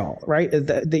vitriol, right?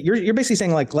 You're basically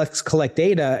saying, like, let's collect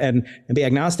data and be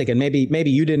agnostic. And maybe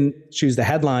you didn't choose the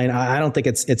headline. I don't think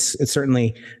it's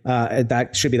certainly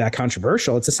that should be that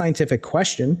controversial. It's a scientific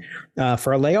question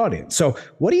for a lay audience. So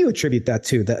what do you attribute that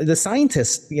to? The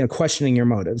scientists, questioning your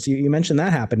motives. You mentioned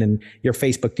that happened in your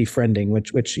Facebook defriending,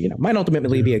 which might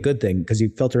ultimately be a good thing because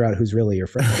you filter out who's really your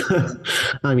friend.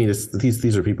 I mean,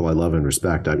 these are people I love and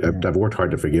respect. I've worked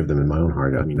hard to forgive them in my own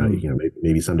heart. I mean,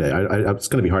 maybe someday it's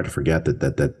going to be hard to forget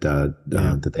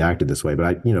that they acted this way,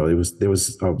 but there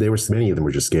was many of them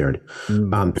were just scared.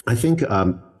 I think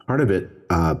part of it,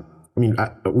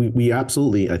 we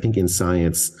absolutely, I think in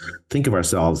science, think of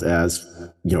ourselves as,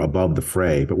 above the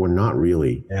fray, but we're not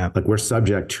really. Yeah. Like we're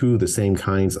subject to the same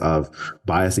kinds of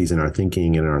biases in our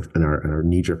thinking and our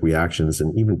knee-jerk reactions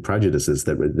and even prejudices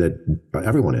that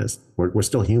everyone is. We're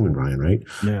still human, Ryan, right?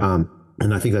 Yeah.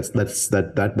 And I think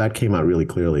that came out really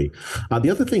clearly.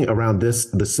 The other thing around this,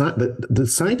 the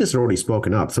scientists had already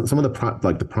spoken up. Some of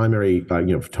the primary,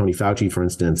 Tony Fauci, for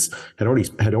instance, had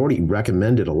already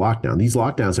recommended a lockdown. These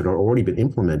lockdowns had already been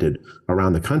implemented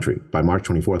around the country by March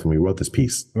 24th when we wrote this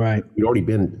piece. Right. We'd already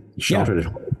been sheltered at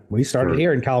home. We started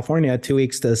here in California 2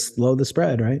 weeks to slow the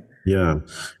spread, right? Yeah.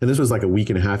 And this was like a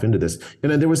week and a half into this.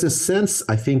 And then there was this sense,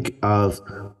 I think, of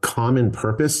common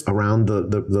purpose around the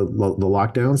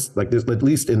lockdowns. Like there's, at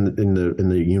least in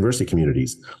the university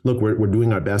communities, look, we're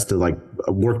doing our best to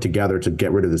work together to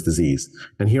get rid of this disease.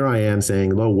 And here I am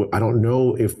saying, I don't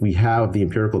know if we have the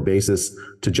empirical basis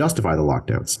to justify the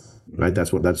lockdowns. Right.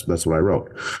 That's what I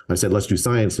wrote. I said, let's do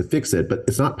science to fix it. But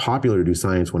it's not popular to do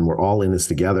science when we're all in this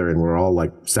together and we're all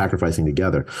sacrificing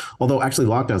together. Although actually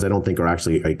lockdowns, I don't think are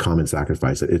actually a common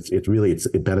sacrifice.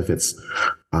 It benefits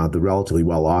the relatively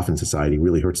well off in society,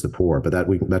 really hurts the poor. But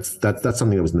that's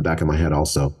something that was in the back of my head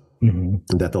also.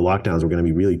 Mm-hmm. That the lockdowns were going to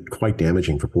be really quite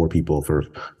damaging for poor people, for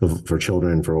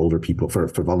children, for older people, for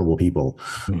vulnerable people.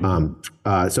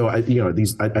 Mm-hmm. So I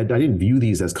didn't view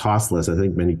these as costless. I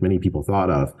think many people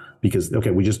thought of, because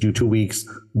we just do 2 weeks,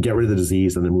 get rid of the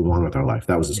disease, and then move on with our life.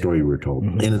 That was the story we were told.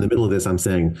 Mm-hmm. And in the middle of this, I'm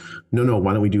saying, no,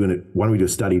 why don't we do a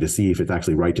study to see if it's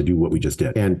actually right to do what we just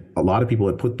did? And a lot of people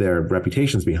had put their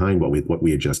reputations behind what we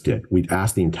had just did. We'd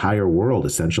asked the entire world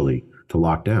essentially to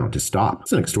lock down, to stop.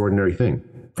 It's an extraordinary thing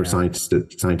for scientists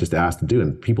to ask to do,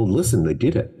 and people listened. They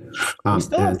did it. We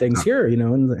still have things here, in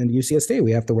UCSD.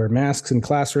 We have to wear masks in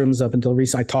classrooms up until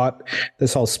recently. I taught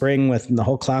this whole spring with the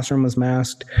whole classroom was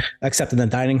masked, except in the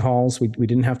dining halls. We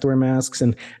didn't have to wear masks.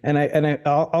 And I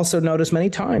also noticed many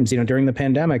times, during the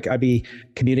pandemic, I'd be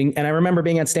commuting, and I remember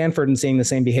being at Stanford and seeing the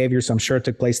same behavior. So I'm sure it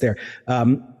took place there.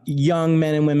 Young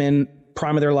men and women,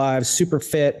 prime of their lives, super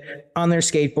fit, on their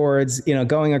skateboards,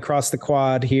 going across the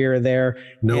quad here or there.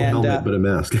 No helmet, but a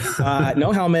mask.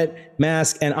 No helmet,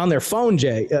 mask, and on their phone,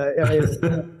 Jay.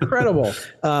 Incredible.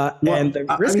 And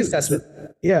the risk assessment.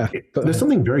 Yeah. There's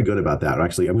something very good about that,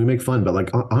 actually. I mean, we make fun, but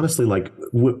honestly,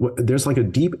 there's a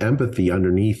deep empathy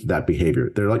underneath that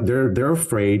behavior. They're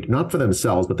afraid, not for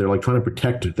themselves, but they're trying to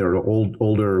protect their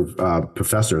older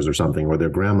professors or something, or their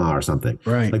grandma or something.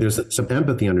 Right. There's some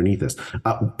empathy underneath this.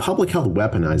 Public health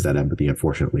weaponized that empathy,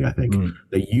 unfortunately, I think. think.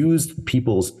 They used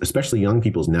people's, especially young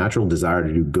people's, natural desire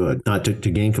to do good, to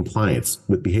gain compliance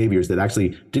with behaviors that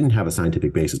actually didn't have a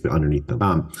scientific basis underneath them.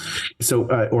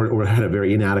 Or had a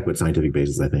very inadequate scientific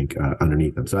basis, I think,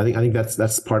 underneath them. So I think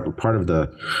that's part of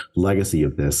the legacy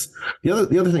of this. The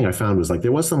other thing I found was like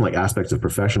there was some like aspects of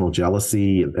professional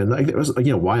jealousy, and like there was,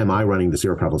 you know, why am I running the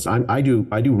Zero Prevalence? I do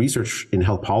research in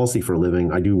health policy for a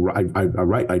living. I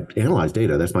analyze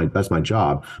data. That's my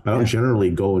job. But I don't generally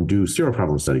go and do zero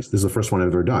prevalence studies. This is the first one I've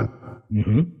ever done.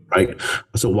 Right.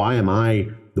 So why am I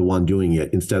the one doing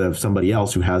it instead of somebody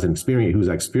else who's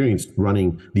experienced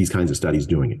running these kinds of studies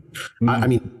doing it? I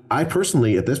mean, I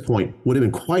personally at this point would have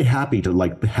been quite happy to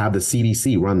like have the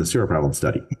CDC run the zero prevalence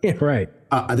study. Yeah, right.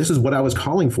 This is what I was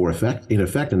calling for. In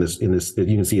effect, in this, you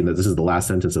can see that this is the last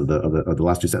sentence of the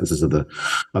last two sentences of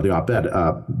the op-ed.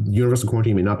 Universal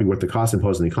quarantine may not be worth the cost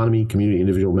imposed on the economy, community,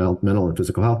 individual, mental, and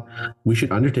physical health. We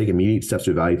should undertake immediate steps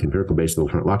to evaluate the empirical basis of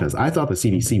the current lockdowns. I thought the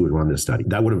CDC would run this study.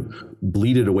 That would have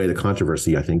bleeded away the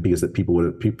controversy, I think, because that people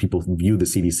view the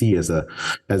CDC as a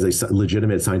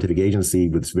legitimate scientific agency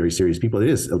with very serious people. It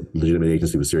is a legitimate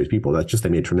agency with serious people. That's just they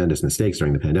made tremendous mistakes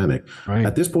during the pandemic. Right.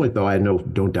 At this point, though, I had no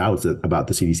doubts about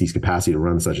the CDC's capacity to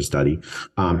run such a study,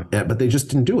 but they just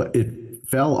didn't do it. It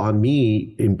fell on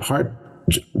me in part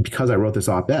because I wrote this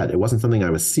op-ed. It wasn't something I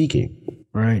was seeking.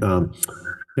 Right.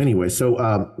 Anyway,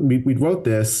 so we wrote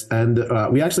this, and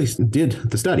we actually did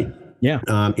the study. Yeah.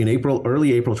 In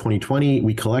early April 2020,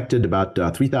 we collected about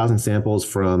 3,000 samples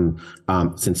from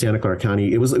Santa Clara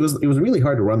County. It was really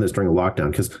hard to run this during a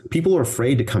lockdown because people were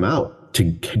afraid to come out to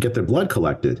get their blood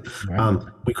collected. Right.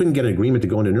 We couldn't get an agreement to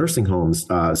go into nursing homes,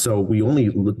 so we only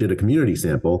did a community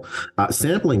sample.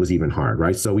 Sampling was even hard,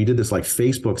 right? So we did this like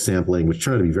Facebook sampling, which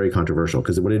turned out to be very controversial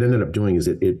because what it ended up doing is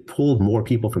it pulled more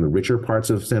people from the richer parts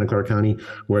of Santa Clara County,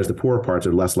 whereas the poorer parts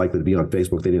are less likely to be on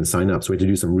Facebook. They didn't sign up, so we had to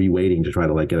do some reweighting to try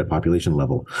to like get a population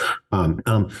level.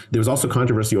 There was also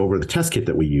controversy over the test kit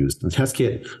that we used. The test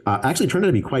kit actually turned out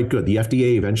to be quite good. The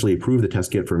FDA eventually approved the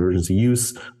test kit for emergency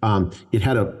use. It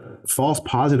had a false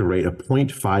positive rate of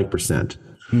 0.5%.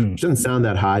 Which doesn't sound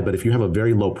that high, but if you have a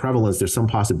very low prevalence, there's some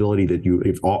possibility that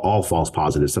if all false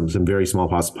positives, some very small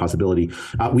possibility.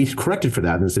 We corrected for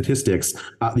that in the statistics.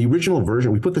 The original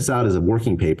version, we put this out as a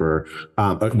working paper,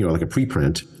 like a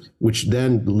preprint, which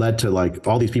then led to like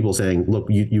all these people saying, look,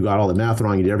 you got all the math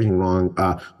wrong, you did everything wrong.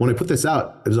 When I put this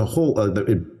out, there's a whole,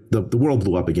 the world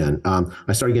blew up again.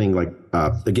 I started getting like,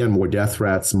 again, more death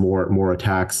threats, more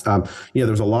attacks. There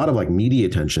was a lot of like media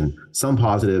attention, some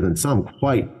positive and some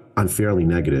quite unfairly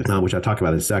negative, which I'll talk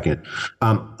about in a second.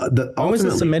 When was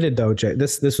it submitted though, Jay?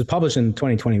 This was published in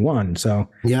 2021. So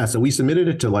yeah, so we submitted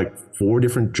it to like 4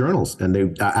 different journals, and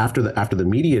they after the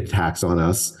media attacks on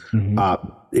us,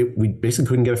 we basically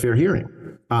couldn't get a fair hearing.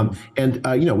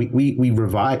 We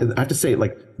revised. I have to say,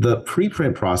 like the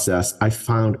preprint process, I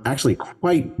found actually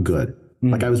quite good.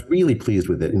 Like I was really pleased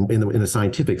with it in a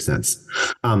scientific sense.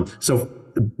 So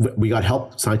we got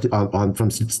help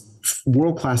from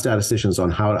world-class statisticians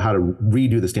on how to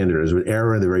redo the standard. There was an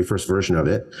error in the very first version of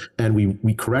it, and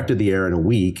we corrected the error in a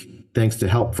week thanks to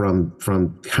help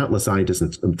from countless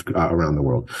scientists around the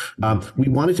world. We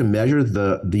wanted to measure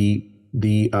the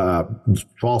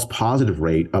false positive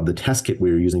rate of the test kit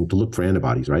we were using to look for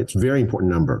antibodies. Right, it's a very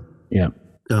important number. Yeah.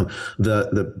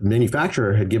 The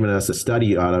manufacturer had given us a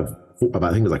study out of about, I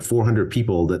think it was like 400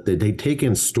 people that they'd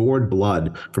taken stored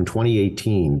blood from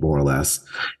 2018, more or less,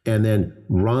 and then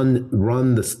run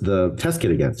the test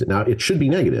kit against it. Now it should be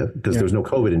negative because there was no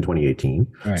COVID in 2018.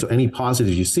 Right. So any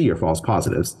positives you see are false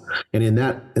positives. And in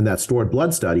that stored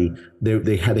blood study,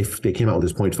 they came out with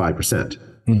this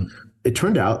 0.5%. It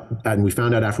turned out, and we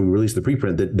found out after we released the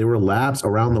preprint, that there were labs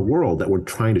around the world that were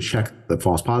trying to check the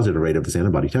false positive rate of this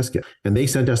antibody test kit. And they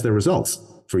sent us their results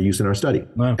for use in our study.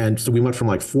 Wow. And so we went from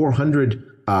like 400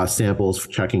 samples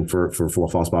checking for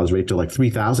false positive rate to like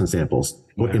 3,000 samples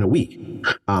in a week.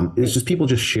 It's just people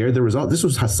just shared the results. This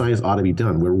was how science ought to be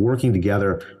done. We're working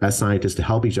together as scientists to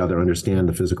help each other understand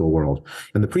the physical world.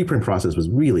 And the preprint process was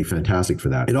really fantastic for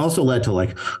that. It also led to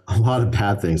like a lot of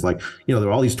bad things. Like, there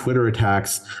were all these Twitter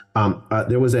attacks.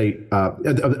 There was by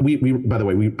the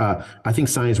way, I think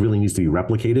science really needs to be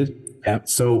replicated. Yeah.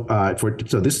 So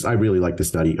this, I really like this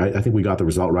study. I think we got the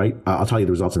result right. I'll tell you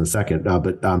the results in a second.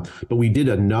 But we did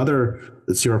another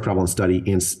seroprevalence study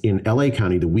in LA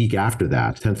County the week after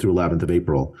that, 10th through 11th of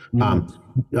April,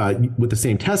 with the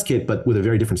same test kit, but with a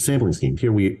very different sampling scheme.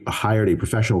 Here we hired a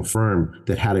professional firm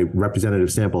that had a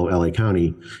representative sample of LA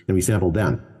County, and we sampled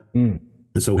them.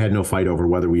 And so we had no fight over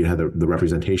whether we had the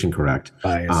representation correct.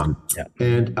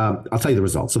 And I'll tell you the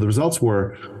results. So the results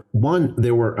were, one,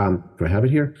 there were, do I have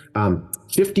it here?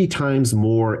 50 times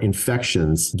more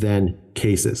infections than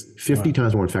cases. 50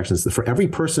 times more infections. For every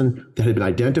person that had been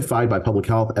identified by public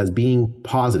health as being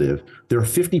positive, there are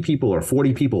 50 people or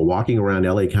 40 people walking around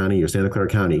LA County or Santa Clara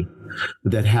County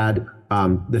that had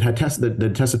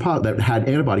that had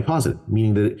antibody positive,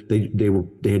 meaning that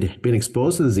they had been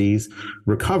exposed to the disease,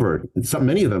 recovered.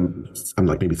 Many of them,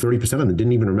 like maybe 30% of them,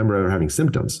 didn't even remember ever having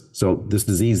symptoms. So this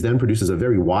disease then produces a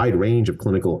very wide range of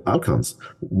clinical outcomes.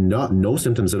 No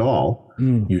symptoms at all.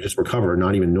 You just recover,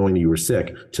 not even knowing that you were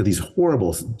sick, to these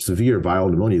horrible, severe viral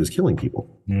pneumonia that was killing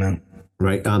people.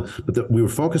 Right. But we were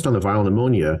focused on the viral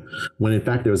pneumonia when, in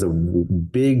fact, there was a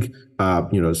big,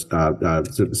 sort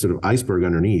of iceberg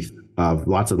underneath of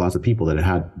lots of people that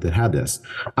had this.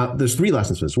 There's three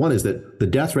lessons from this. One is that the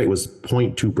death rate was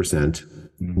 0.2%.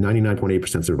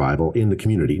 99.8% survival in the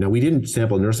community. Now, we didn't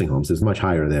sample nursing homes. It's much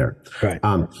higher there. Right.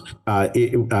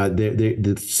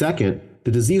 The second,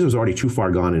 the disease was already too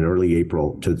far gone in early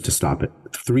April to stop it.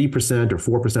 3% or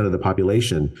 4% of the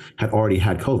population had already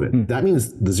had COVID. That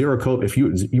means the zero COVID, if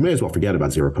you may as well forget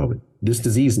about zero COVID. This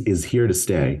disease is here to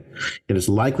stay, and it's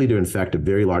likely to infect a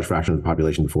very large fraction of the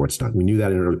population before it's done. We knew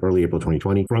that in early April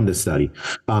 2020 from this study.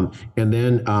 And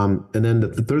then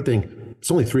the third thing, it's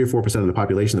only 3 or 4% of the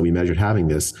population that we measured having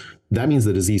this. That means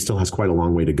the disease still has quite a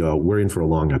long way to go. We're in for a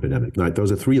long epidemic. Right? Those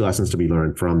are three lessons to be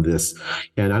learned from this.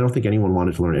 And I don't think anyone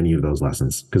wanted to learn any of those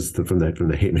lessons because from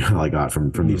the hate mail I got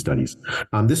from these studies.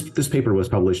 This paper was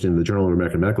published in the Journal of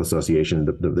American Medical Association,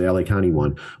 the LA County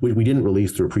one, which we didn't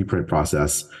release through a preprint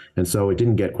process. And so it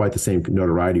didn't get quite the same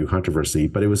notoriety or controversy,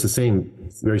 but it was the same,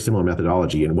 very similar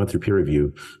methodology, and went through peer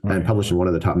review and published in one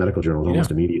of the top medical journals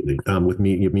almost immediately, with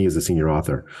me as a senior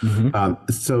author.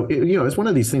 So it's one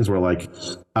of these things where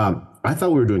I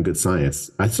thought we were doing good science.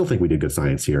 I still think we did good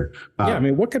science here.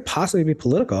 What could possibly be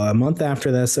political? A month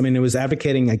after this, it was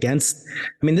advocating against.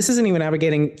 This isn't even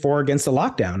advocating against a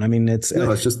lockdown.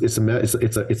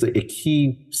 It's a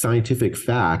key scientific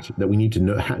fact that we need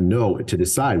to know to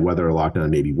decide whether a lockdown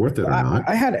may be worth it or not.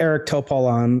 I had Eric Topol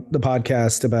on the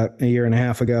podcast about a year and a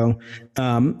half ago,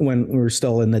 when we were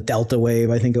still in the Delta wave,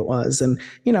 I think it was, and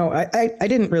I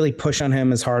didn't really push on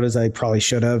him as hard as I probably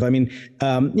should have.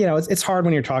 It's hard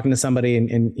when you're talking to somebody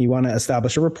and you want to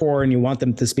establish a rapport and you want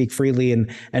them to speak freely and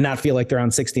not feel like they're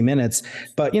on 60 Minutes.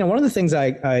 But one of the things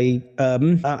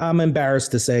I'm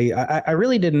embarrassed to say, I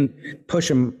really didn't push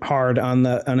him hard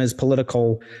on his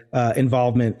political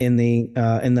involvement in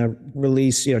the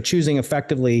release. Choosing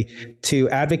effectively to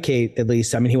advocate, at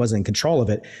least. He wasn't in control of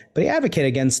it, but he advocated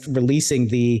against releasing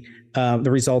the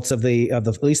results of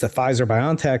at least the Pfizer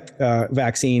BioNTech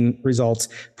vaccine results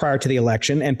prior to the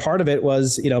election. And part of it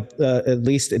was, at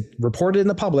least it reported in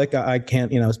the public. I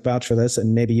can't, vouch for this,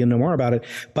 and maybe you know more about it,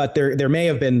 but there may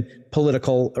have been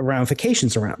political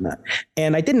ramifications around that.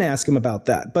 And I didn't ask him about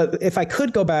that. But if I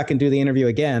could go back and do the interview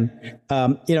again,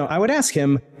 I would ask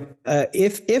him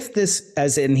if this,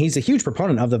 as in he's a huge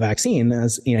proponent of the vaccine,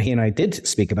 as he and I did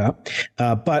speak about,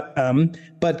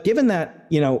 but given that,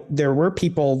 there were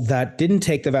people that didn't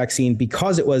take the vaccine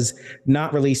because it was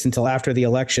not released until after the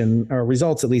election, or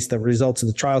results, at least the results of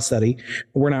the trial study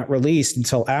were not released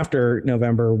until after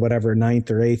November,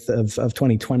 9th or 8th of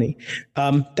 2020.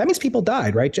 That means people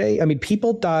died, right, Jay?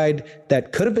 People died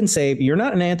that could have been saved. You're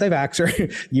not an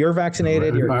anti-vaxxer. You're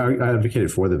vaccinated. I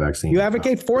advocated for the vaccine. You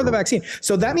advocate for the vaccine.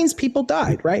 So that means people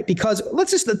died, right? Because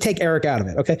let's just take Eric out of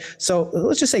it. Okay. So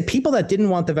let's just say people that didn't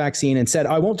want the vaccine and said,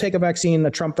 I won't take a vaccine, a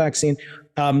Trump vaccine.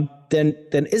 Then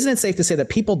isn't it safe to say that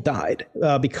people died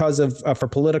because of for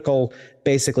political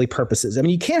basically purposes?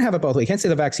 You can't have it both ways. You can't say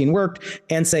the vaccine worked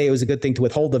and say it was a good thing to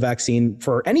withhold the vaccine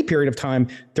for any period of time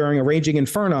during a raging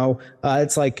inferno.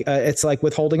 It's like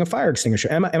withholding a fire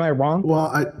extinguisher. Am I wrong?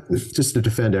 Well, just to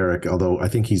defend Eric, although I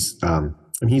think he is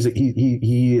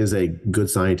a good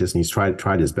scientist and he's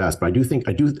tried his best. But I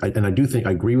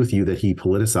agree with you that he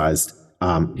politicized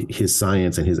his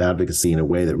science and his advocacy in a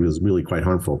way that was really quite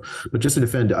harmful. But just to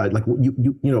defend,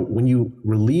 when you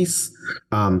release,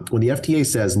 when the FDA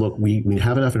says, look, we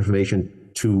have enough information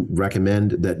to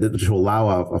recommend to allow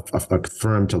a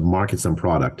firm to market some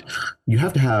product, you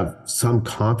have to have some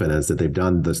confidence that they've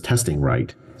done this testing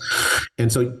right.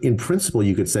 And so in principle,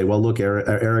 you could say, well, look,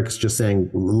 Eric's just saying,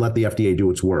 let the FDA do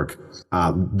its work.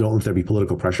 Don't let there be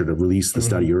political pressure to release the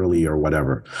study early or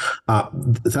whatever.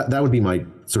 That would be my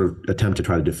sort of attempt to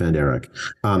try to defend Eric.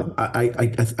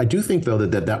 I do think, though,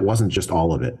 that wasn't just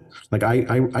all of it. Like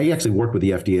I actually worked with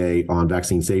the FDA on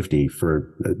vaccine safety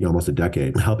for almost a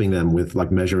decade, helping them with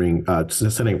like measuring,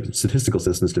 setting statistical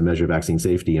systems to measure vaccine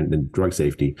safety and drug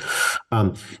safety.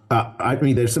 I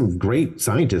mean, there's some great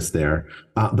scientists there,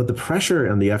 but the pressure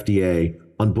on the FDA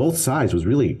on both sides was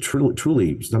really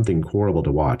truly something horrible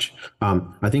to watch.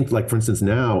 I think, like, for instance,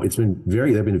 now they've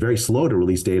been very slow to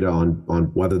release data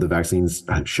on whether the vaccines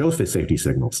show safety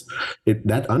signals.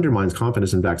 That undermines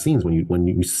confidence in vaccines when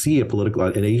you see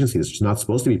an agency that's just not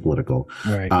supposed to be political,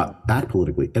 right, act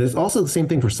politically. And it's also the same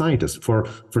thing for scientists.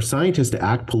 For scientists to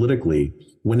act politically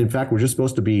when in fact we're just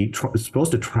supposed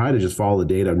to try to just follow the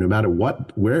data, no matter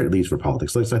where it leads for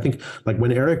politics. So I think, like,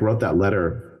 when Eric wrote that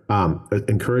letter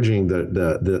encouraging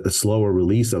the slower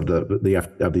release of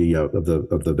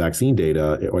the vaccine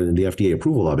data or the FDA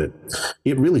approval of it,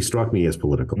 it really struck me as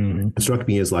political. Mm-hmm. It struck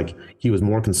me as like he was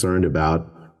more concerned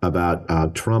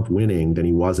about Trump winning than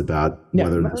he was about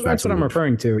whether that's what I'm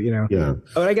referring to, Yeah.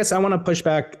 But I guess I want to push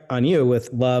back on you with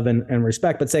love and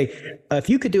respect, but say, if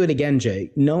you could do it again,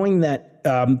 Jay, knowing that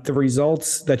the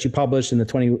results that you published in the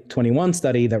 2021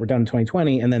 study that were done in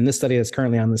 2020, and then this study that's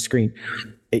currently on the screen,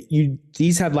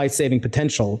 these had life-saving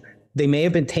potential. They may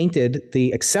have been tainted,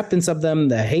 the acceptance of them,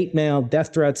 the hate mail,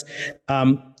 death threats,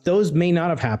 those may not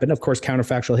have happened. Of course,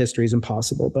 counterfactual history is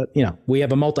impossible, but we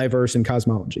have a multiverse in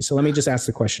cosmology. So let me just ask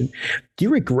the question: do you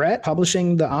regret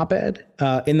publishing the op-ed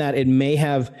in that it may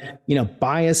have,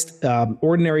 biased,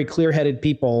 ordinary, clear-headed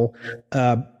people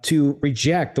to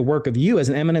reject the work of you as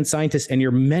an eminent scientist and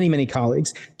your many, many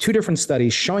colleagues? Two different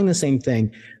studies showing the same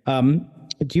thing.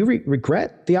 Do you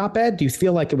regret the op-ed? Do you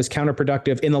feel like it was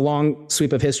counterproductive in the long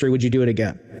sweep of history? Would you do it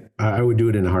again? I would do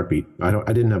it in a heartbeat. I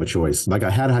didn't have a choice. Like,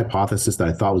 I had a hypothesis that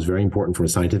I thought was very important from a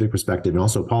scientific perspective and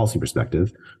also policy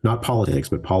perspective, not politics,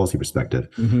 but policy perspective.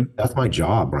 Mm-hmm. That's my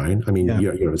job, Brian. I mean,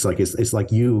 it's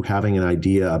like you having an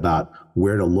idea about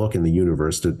where to look in the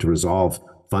universe to resolve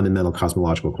fundamental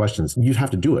cosmological questions. You'd have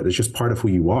to do it. It's just part of who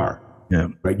you are. Yeah.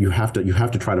 Right. You have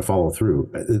to try to follow through.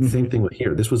 The same thing with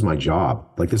here. This was my job.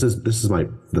 Like, this is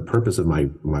the purpose of my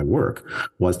work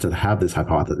was to have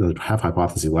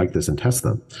hypotheses like this and test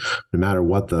them, no matter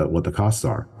what the costs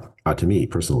are. To me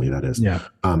personally, that is. Yeah.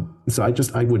 So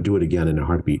I would do it again in a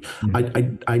heartbeat.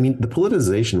 Mm-hmm. I mean, the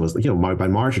politicization was, by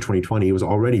March of 2020, it was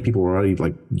already, people were already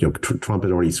like, Trump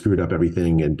had already screwed up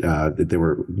everything, and there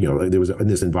was in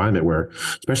this environment where,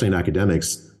 especially in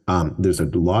academics, there's a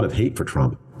lot of hate for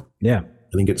Trump. Yeah.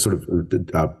 I think it sort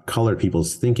of colored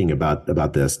people's thinking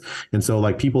about this. And so,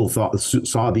 like, people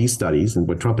saw these studies, and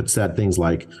what Trump had said, things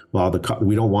like, well,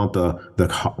 we don't want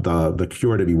the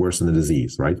cure to be worse than the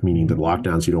disease, right? Meaning the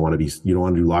lockdowns, you don't want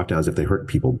to do lockdowns if they hurt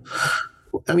people.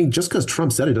 I mean, just because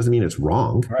Trump said it doesn't mean it's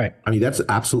wrong. Right. I mean, that's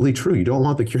absolutely true. You don't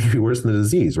want the cure to be worse than the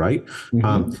disease, right?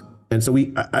 Mm-hmm. And so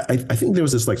I think there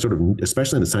was this, like, sort of,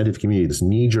 especially in the scientific community, this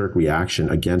knee-jerk reaction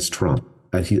against Trump,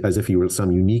 as if he were some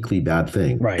uniquely bad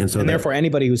thing. Right. And therefore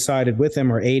anybody who sided with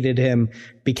him or aided him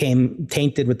became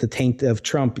tainted with the taint of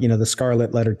Trump, the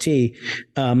scarlet letter T,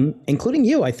 including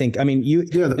you, I think. I mean,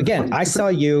 I saw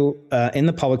you in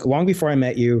the public long before I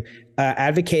met you,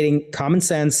 advocating common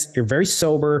sense. You're very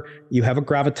sober. You have a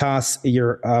gravitas.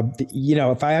 You're,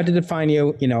 if I had to define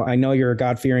you, I know you're a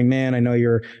God-fearing man. I know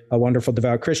you're a wonderful,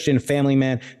 devout Christian, family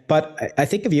man, but I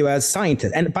think of you as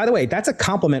scientist. And by the way, that's a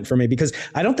compliment for me, because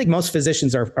I don't think most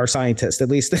physicians are scientists, at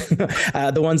least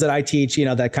the ones that I teach,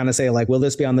 that kind of say, like, will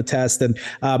this be on the test? And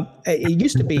it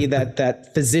used to be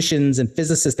that physicians and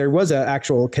physicists, there was an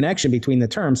actual connection between the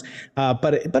terms,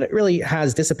 but it really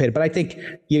has dissipated. But I think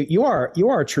you are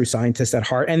a true scientist at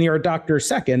heart, and you're a doctor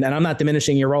second. And I'm not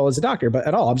diminishing your role as a doctor, but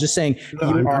at all. I'm just saying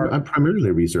I'm primarily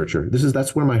a researcher.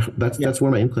 That's where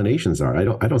my inclinations are. I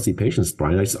don't see patients,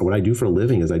 Brian. What I do for a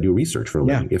living is I do research for a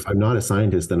living. If I'm not a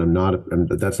scientist, then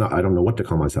I don't know what to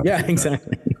call myself. Yeah,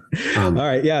 exactly. All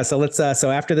right. Yeah. So let's,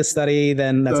 so after the study,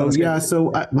 then that's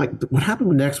what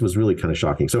happened next was really kind of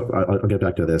shocking. So I'll get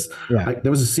back to this. Yeah.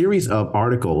 There was a series of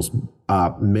articles,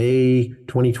 May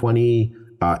 2020,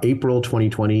 April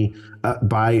 2020,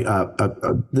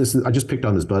 this. I just picked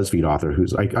on this BuzzFeed author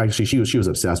who's actually she was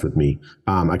obsessed with me.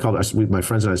 I called my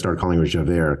friends and I started calling her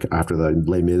Javert after the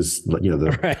Les Mis, like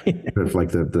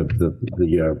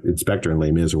the inspector in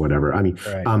Les Mis or whatever. I mean,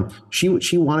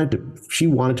 she wanted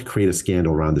to create a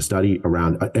scandal around the study,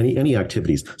 around any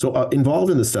activities. So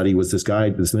involved in the study was this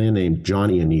man named John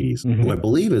Ioannidis, who I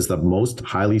believe is the most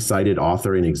highly cited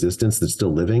author in existence that's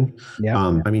still living. Yeah.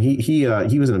 I mean, he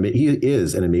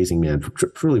is an amazing man,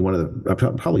 truly one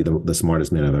of probably the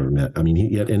smartest man I've ever met. I mean,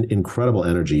 he had an incredible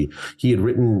energy. He had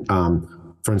written,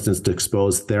 for instance, to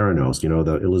expose Theranos, the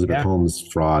Elizabeth Holmes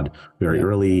fraud very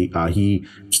early. He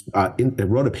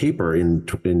wrote a paper in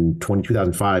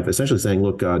 2005, essentially saying,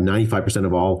 look, 95%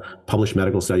 of all published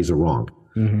medical studies are wrong.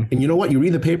 Mm-hmm. And you know what? You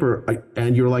read the paper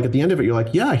and you're like, at the end of it, you're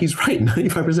like, yeah, he's right.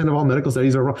 95% of all medical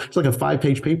studies are wrong. It's like a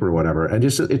 5-page paper or whatever. And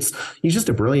he's just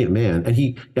a brilliant man. And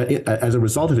he, as a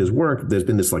result of his work, there's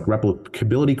been this like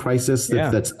replicability crisis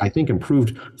that's, I think,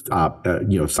 improved,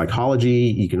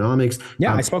 psychology, economics.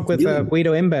 Yeah. I spoke with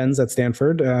Guido Imbens at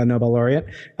Stanford, Nobel laureate,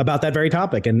 about that very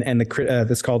topic and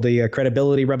this called the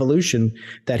credibility revolution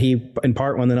that he in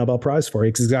part won the Nobel Prize for.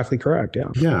 He's exactly correct. Yeah.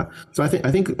 Yeah. So I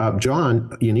think John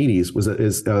Ioannidis was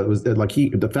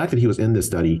the fact that he was in this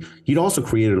study, he'd also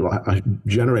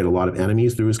generated a lot of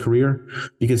enemies through his career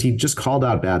because he just called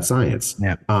out bad science.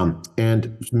 Yeah.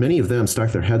 And many of them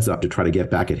stuck their heads up to try to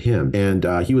get back at him. And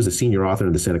he was a senior author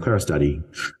in the Santa Clara study.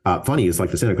 Funny is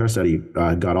like the Santa Clara study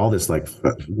got all this like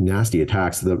nasty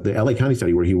attacks. The LA County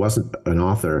study, where he wasn't an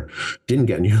author, didn't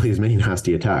get nearly as many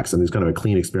nasty attacks. I mean, it's kind of a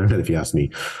clean experiment, if you ask me.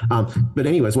 But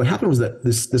anyways, what happened was that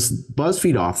this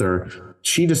BuzzFeed author,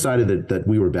 she decided that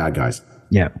we were bad guys.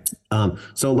 Yeah.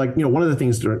 So one of the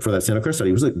things for that Santa Clara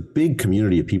study was a big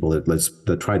community of people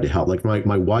that tried to help. Like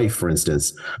my wife, for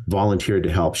instance, volunteered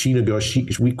to help.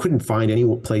 We couldn't find any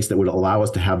place that would allow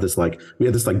us to have this, we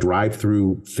had this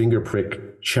drive-through finger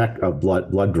prick check of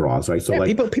blood draws, right? So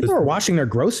people were washing their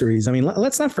groceries. I mean,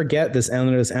 let's not forget this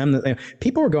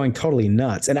people were going totally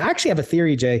nuts. And I actually have a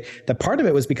theory, Jay, that part of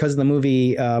it was because of the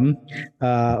movie,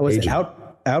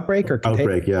 Outbreak,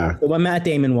 yeah. The one Matt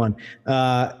Damon won,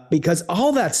 because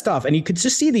all that stuff, and you could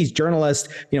just see these journalists,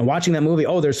 watching that movie.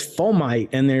 Oh, there's fomite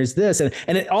and there's this, and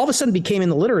it all of a sudden became in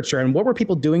the literature. And what were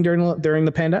people doing during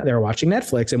the pandemic? They were watching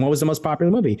Netflix. And what was the most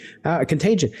popular movie?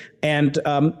 Contagion. And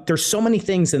there's so many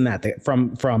things in that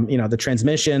from the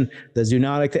transmission, the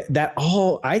zoonotic, that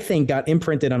all I think got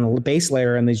imprinted on a base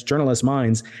layer in these journalists'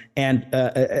 minds. And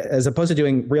as opposed to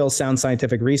doing real sound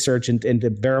scientific research and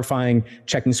verifying,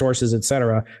 checking sources, et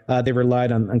cetera. They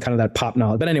relied on kind of that pop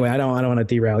knowledge. But anyway, I don't want to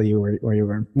derail you where you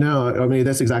were. No, I mean,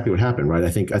 that's exactly what happened, right? I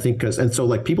think because, and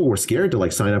so people were scared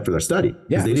to sign up for their study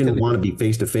because they didn't want to be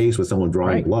face to face with someone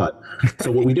drawing blood.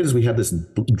 So what we did is we had this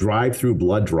drive-through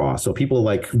blood draw. So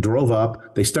people drove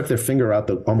up, they stuck their finger out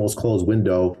the almost closed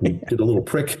window, did a little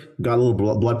prick, got a little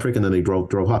blood prick, and then they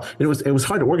drove off. And it was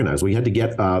hard to organize. We had to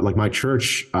get my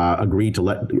church agreed to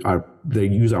let they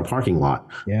use our parking lot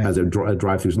as a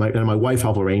drive-through. And my wife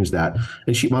helped arrange that.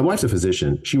 And my wife's a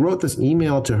physician. She wrote this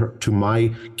email to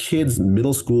my kids'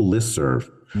 middle school listserv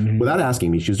without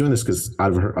asking me. She was doing this because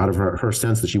out of her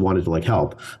sense that she wanted to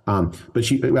help. But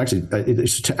she actually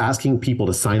to asking people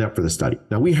to sign up for the study.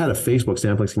 Now we had a Facebook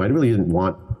sampling scheme. I really didn't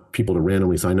want people to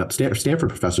randomly sign up. Stanford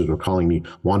professors were calling me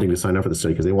wanting to sign up for the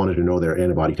study because they wanted to know their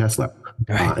antibody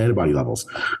antibody levels.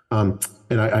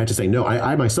 And I had to say, no,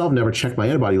 I myself never checked my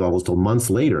antibody levels till months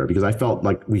later because I felt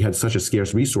like we had such a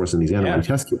scarce resource in these antibody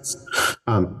test kits.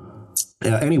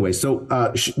 Anyway, so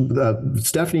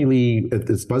Stephanie Lee,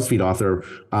 this BuzzFeed author,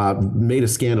 made a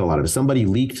scandal out of it. Somebody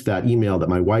leaked that email that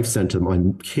my wife sent to my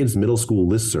kids' middle school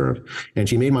listserv, and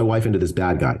she made my wife into this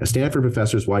bad guy. A Stanford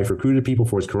professor's wife recruited people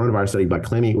for his coronavirus study by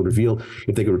claiming it would reveal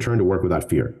if they could return to work without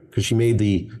fear. Because she made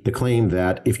the claim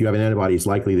that if you have an antibody, it's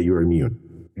likely that you're immune.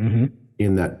 Mm-hmm.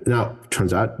 In that, now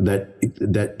turns out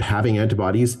that having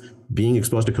antibodies, being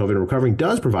exposed to COVID and recovering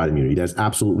does provide immunity. That's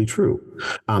absolutely true.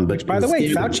 But by the way,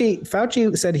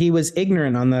 Fauci said he was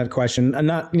ignorant on that question, and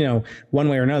not one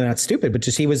way or another, not stupid, but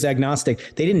just he was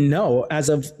agnostic. They didn't know as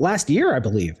of last year, I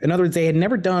believe. In other words, they had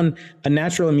never done a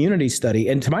natural immunity study.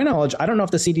 And to my knowledge, I don't know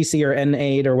if the CDC or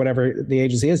NIAID or whatever the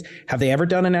agency is, have they ever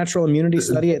done a natural immunity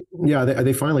study? Yeah,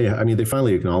 they finally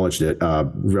acknowledged it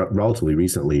relatively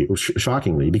recently,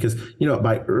 shockingly, because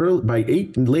by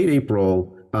late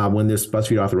April. When this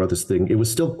BuzzFeed author wrote this thing, it was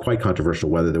still quite controversial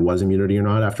whether there was immunity or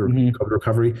not after COVID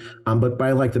recovery. But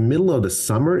by the middle of the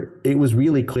summer, it was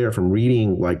really clear from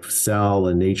reading Cell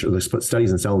and Nature, the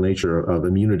studies in Cell and Nature of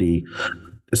immunity,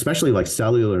 especially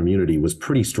cellular immunity, was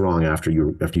pretty strong after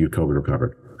you COVID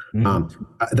recovered.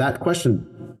 That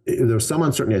question there was some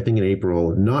uncertainty, I think, in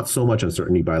April, not so much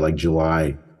uncertainty by like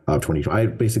July of 2020. I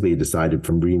basically decided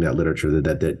from reading that literature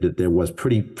that there was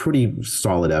pretty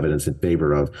solid evidence in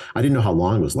favor of. I didn't know how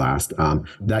long it was last.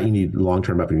 That you need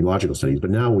long-term epidemiological studies, but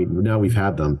now we've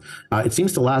had them. It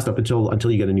seems to last up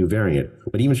until you get a new variant.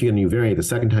 But even if you get a new variant, the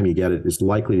second time you get it is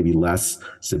likely to be less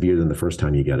severe than the first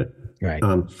time you get it. Right.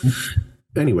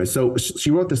 Anyway, so she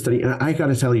wrote this study, and I got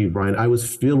to tell you, Brian, I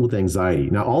was filled with anxiety.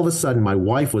 Now, all of a sudden, my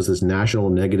wife was this national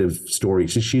negative story.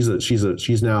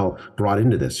 She's now brought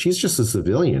into this. She's just a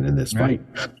civilian in this fight.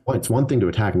 Well, it's one thing to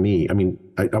attack me. I mean,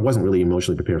 I wasn't really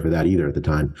emotionally prepared for that either at the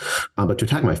time, but to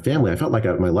attack my family, I felt like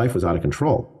my life was out of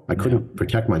control. I couldn't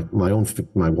protect my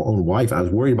own wife. I was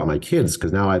worried about my kids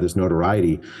because now I have this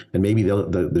notoriety, and maybe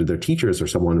their teachers or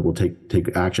someone will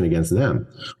take action against them,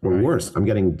 or worse, I'm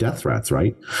getting death threats.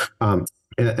 Right.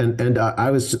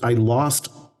 I lost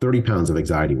 30 pounds of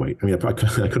anxiety weight. I mean, I could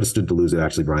have stood to lose it,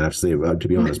 actually, Brian, I have to say, to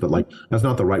be honest, but like, that's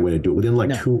not the right way to do it. Within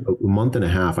like a month and a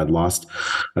half, I'd lost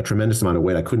a tremendous amount of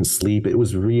weight. I couldn't sleep. It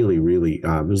was really,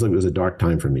 it was a dark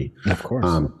time for me. Of course.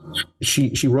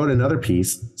 She wrote another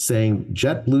piece saying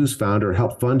JetBlue's founder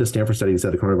helped fund a Stanford study that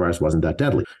said the coronavirus wasn't that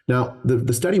deadly. Now,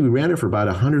 the study, we ran it for about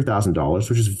 $100,000,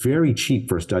 which is very cheap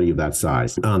for a study of that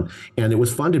size. And it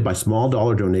was funded by small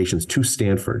dollar donations to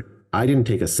Stanford. I didn't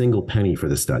take a single penny for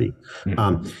the study.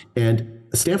 And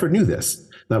Stanford knew this.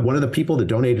 Now, one of the people that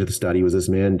donated to the study was this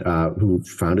man who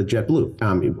founded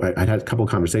JetBlue. I had a couple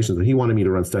of conversations, but he wanted me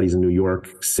to run studies in New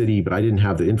York City, but I didn't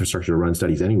have the infrastructure to run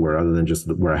studies anywhere other than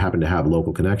just where I happened to have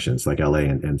local connections like LA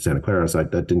and Santa Clara. So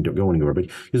that didn't go anywhere, but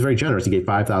he was very generous. He gave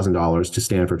 $5,000 to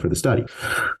Stanford for the study.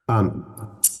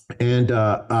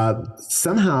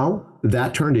 Somehow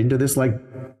that turned into this like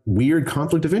weird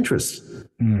conflict of interest.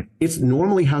 It's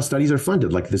normally how studies are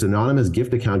funded, like this anonymous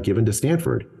gift account given to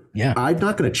Stanford. Yeah, I'm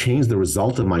not going to change the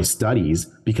result of my studies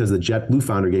because the JetBlue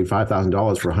founder gave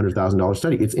 $5,000 for a $100,000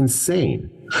 study. It's insane.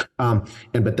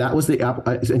 But that was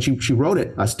and she wrote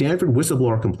it. A Stanford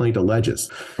whistleblower complaint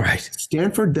alleges. Right.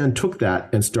 Stanford then took that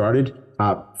and started.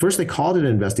 First, they called it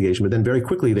an investigation, but then very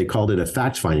quickly they called it a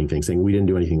fact-finding thing, saying we didn't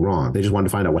do anything wrong. They just wanted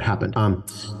to find out what happened.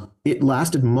 It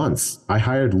lasted months. I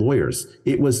hired lawyers.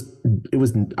 I was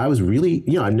really,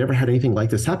 I've never had anything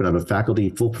like this happen. I'm a faculty,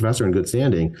 full professor in good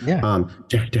standing. Yeah.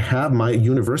 To have my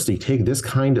university take this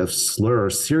kind of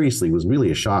slur seriously was really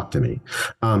a shock to me.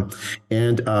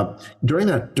 During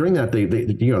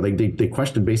that, they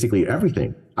questioned basically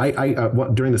everything.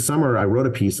 During the summer, I wrote a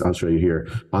piece, I'll show you here,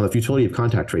 on the futility of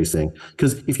contact tracing.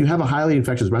 Because if you have a highly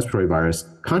infectious respiratory virus,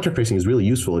 contact tracing is really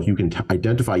useful if you can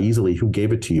identify easily who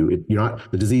gave it to you.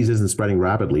 The disease isn't spreading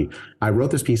rapidly. I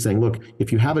wrote this piece saying, look,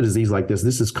 if you have a disease like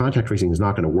this, contact tracing is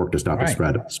not going to work to stop the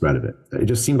spread of it. It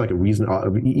just seemed like a reason.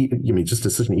 Just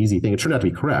such an easy thing. It turned out to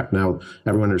be correct. Now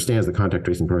everyone understands the contact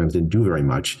tracing programs didn't do very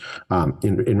much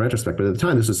in retrospect. But at the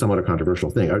time, this was somewhat a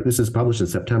controversial thing. This is published in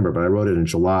September, but I wrote it in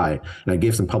July, and I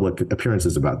gave some public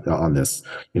appearances on this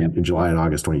in July and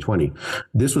August 2020.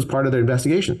 This was part of their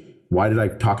investigation. Why did I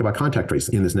talk about contact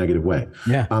tracing in this negative way?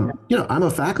 Yeah. I'm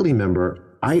a faculty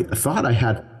member. I thought I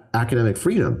had academic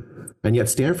freedom, and yet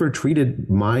Stanford treated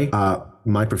my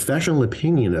professional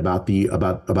opinion about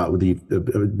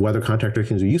whether contact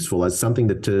tracing is useful as something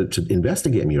to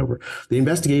investigate me over. They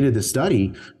investigated the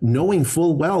study, knowing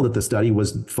full well that the study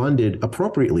was funded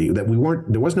appropriately, that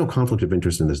there was no conflict of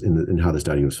interest in how the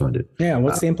study was funded. Yeah,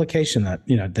 what's the implication that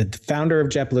the founder of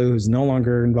JetBlue, who's no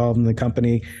longer involved in the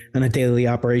company on a daily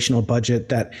operational budget,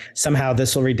 that somehow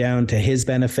this will redound to his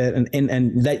benefit,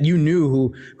 and that you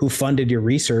knew who funded your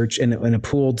research in a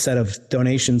pooled set of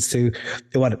donations to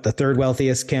the third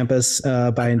wealthiest campus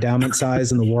by endowment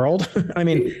size in the world. I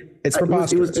mean, it's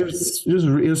preposterous. It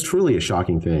was truly a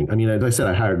shocking thing. I mean, as I said,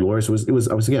 I hired lawyers. I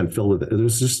was again filled with it.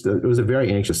 It was a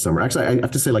very anxious summer. Actually, I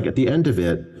have to say, like at the end of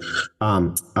it,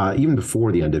 even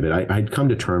before the end of it, I'd come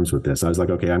to terms with this. I was like,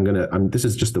 okay, this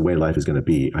is just the way life is going to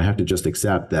be. I have to just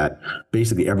accept that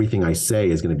basically everything I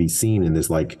say is going to be seen in this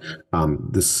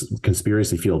this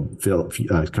conspiracy filled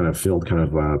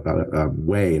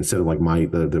way, instead of like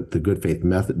the good faith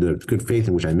method, the good faith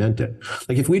in which I meant it.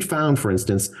 Like if we'd found, for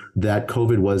instance, that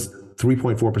COVID was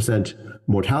 3.4%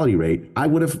 mortality rate, I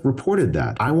would have reported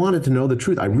that. I wanted to know the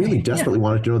truth. I really desperately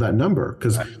wanted to know that number,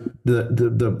 because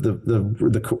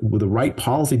the right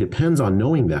policy depends on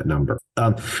knowing that number.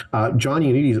 John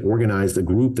Ioannidis organized a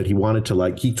group that he wanted to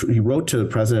he wrote to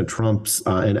President Trump's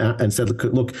and said,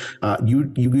 look, I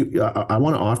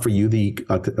want to offer you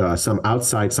some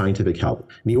outside scientific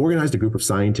help. And he organized a group of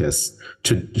scientists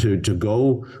to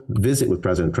go visit with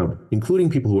President Trump, including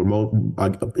people who were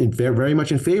very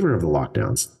much in favor of the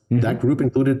lockdowns. That group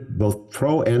included both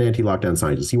pro and anti-lockdown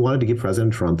scientists. He wanted to give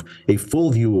President Trump a full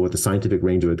view of what the scientific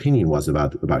range of opinion was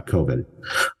about COVID.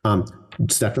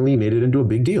 Stephen Lee made it into a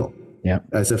big deal. Yeah.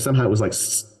 As if somehow it was like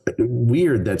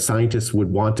weird that scientists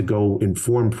would want to go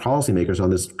inform policymakers on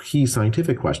this key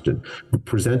scientific question,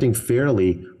 presenting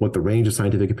fairly what the range of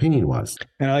scientific opinion was.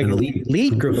 And like an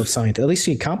elite group of scientists, at least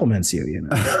he compliments you, you know.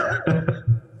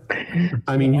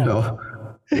 I mean, you know,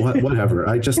 whatever.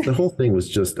 The whole thing was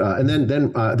just, and then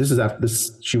this is after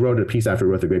this. She wrote a piece after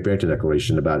we wrote the Great Barrington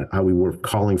Declaration about how we were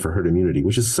calling for herd immunity,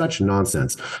 which is such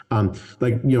nonsense. Well,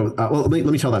 let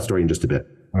me tell that story in just a bit.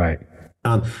 All right.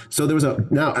 So there were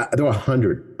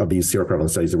 100 of these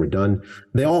seroprevalence studies that were done.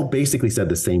 They all basically said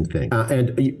the same thing.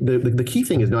 And the key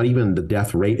thing is not even the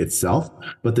death rate itself,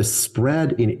 but the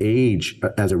spread in age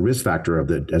as a risk factor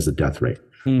as a death rate.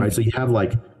 Right. So you have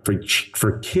like for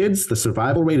kids, the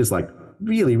survival rate is like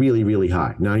really, really, really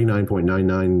high,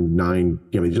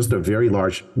 99.999, just a very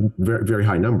large, very, very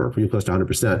high number, pretty close to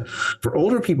 100%. For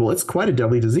older people, it's quite a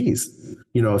deadly disease,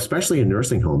 especially in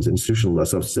nursing homes, institutional.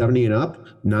 So 70 and up,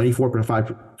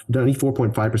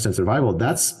 94.5% survival.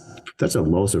 That's a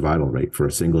low survival rate for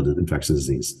a single infectious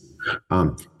disease.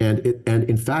 And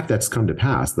in fact, that's come to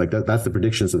pass. Like that's the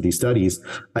predictions of these studies.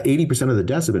 80% of the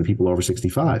deaths have been people over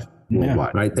 65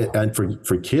 worldwide, right? And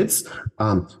for kids,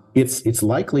 it's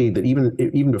likely that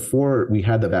even before we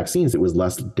had the vaccines, it was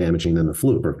less damaging than the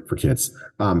flu for kids.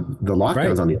 The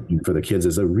lockdowns for the kids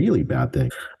is a really bad thing.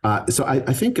 So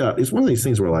I think it's one of these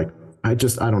things where like I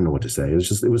don't know what to say.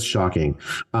 It was shocking.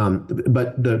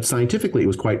 But scientifically, it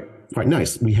was quite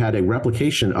nice. We had a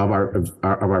replication of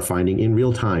our finding in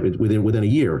real time. Within a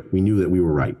year, we knew that we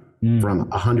were right from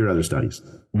 100 other studies.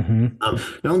 Now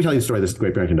let me tell you the story of this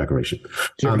Great Barrington Declaration.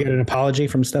 Did you get an apology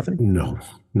from Stephanie? No,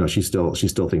 she still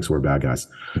thinks we're bad guys.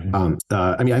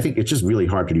 I mean, I think it's just really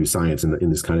hard to do science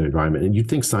in this kind of environment. And you'd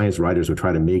think science writers would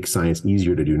try to make science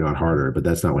easier to do, not harder, but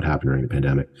that's not what happened during the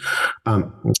pandemic.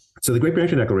 So the Great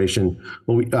Barrington Declaration,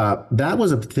 that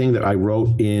was a thing that I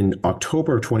wrote in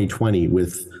October of 2020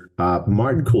 with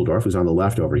Martin Kulldorff, who's on the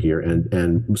left over here, and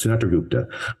Sunetra Gupta.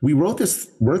 We wrote this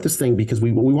thing because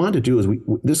what we wanted to do is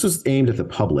this was aimed at the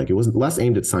public. It wasn't less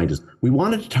aimed at scientists. We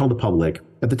wanted to tell the public.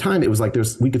 At the time, it was like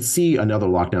we could see another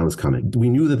lockdown was coming. We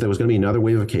knew that there was going to be another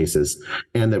wave of cases,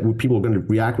 and that people were going to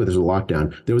react with as a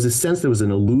lockdown. There was a sense there was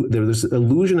this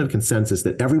illusion of consensus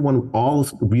that all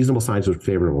reasonable scientists would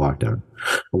favor a lockdown.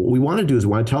 What we want to do is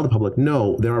we want to tell the public,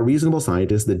 no, there are reasonable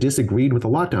scientists that disagreed with the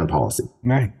lockdown policy.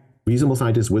 Right. Reasonable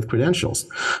scientists with credentials.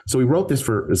 So we wrote this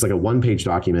it's like a one-page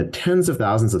document. Tens of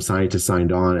thousands of scientists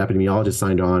signed on, epidemiologists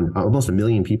signed on, almost 1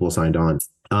 million people signed on.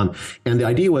 And the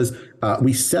idea was,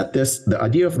 we set the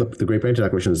idea of the Great Barrington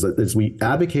Declaration is we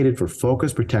advocated for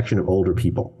focused protection of older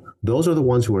people. Those are the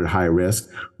ones who are at high risk.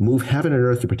 Move heaven and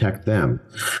earth to protect them.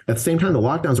 At the same time, the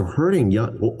lockdowns are hurting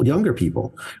younger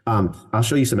people. I'll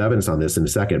show you some evidence on this in a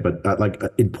second. But like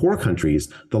in poor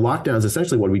countries, the lockdowns,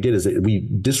 essentially what we did is we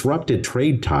disrupted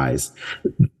trade ties.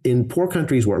 In poor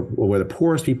countries where the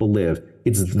poorest people live,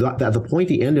 it's that the point,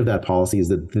 the end of that policy is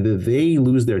that they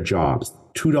lose their jobs.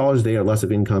 $2 a day or less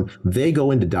of income, they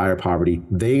go into dire poverty.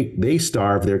 They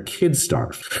starve. Their kids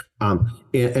starve. And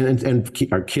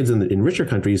our kids in richer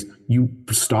countries, you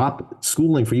stop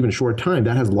schooling for even a short time.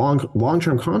 That has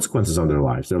long-term consequences on their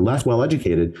lives. They're less well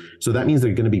educated, so that means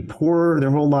they're going to be poorer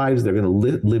their whole lives. They're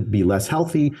going to be less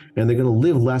healthy, and they're going to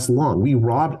live less long. We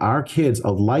robbed our kids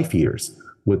of life years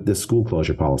with this school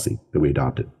closure policy that we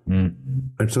adopted. And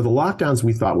so the lockdowns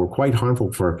we thought were quite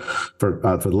harmful for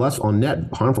the less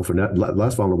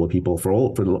vulnerable people. For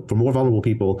more vulnerable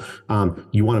people,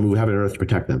 you want to move heaven and earth to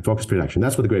protect them. Focused protection.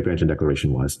 That's what the Great Barrington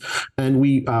Declaration was. And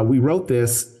we wrote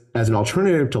this as an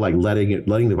alternative to like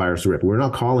letting the virus rip. We're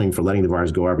not calling for letting the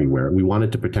virus go everywhere. We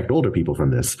wanted to protect older people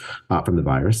from this, from the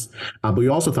virus. But we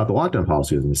also thought the lockdown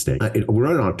policy was a mistake. We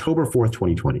wrote it on October 4th,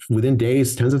 2020. Within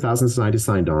days, tens of thousands of scientists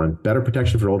signed on. Better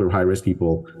protection for older high-risk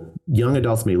people. Young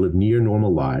adults may live near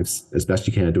normal lives as best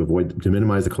you can to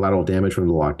minimize the collateral damage from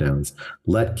the lockdowns.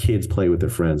 Let kids play with their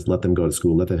friends. Let them go to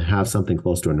school. Let them have something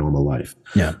close to a normal life.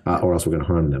 Yeah. Or else we're going to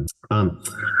harm them.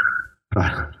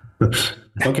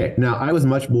 Okay, now I was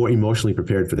much more emotionally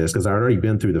prepared for this because I'd already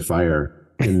been through the fire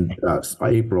in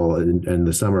April and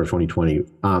the summer of 2020.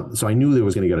 So I knew there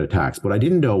was going to get attacks. What I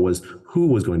didn't know was who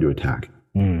was going to attack.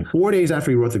 4 days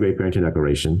after he wrote the Great Barrington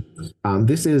Declaration,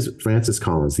 this is Francis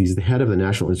Collins. He's the head of the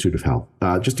National Institute of Health.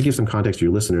 Just to give some context to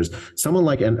your listeners, someone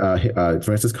like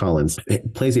Francis Collins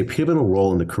plays a pivotal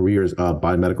role in the careers of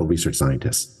biomedical research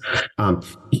scientists.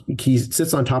 He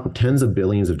sits on top of tens of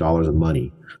billions of dollars of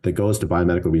money that goes to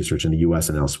biomedical research in the US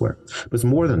and elsewhere. But it's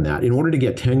more than that. In order to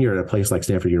get tenure at a place like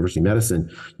Stanford University Medicine,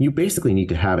 you basically need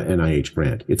to have an NIH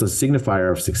grant. It's a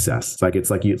signifier of success. It's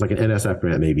like an NSF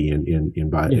grant maybe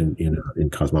in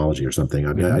cosmology or something.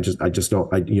 I mean,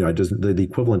 the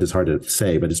equivalent is hard to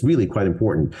say, but it's really quite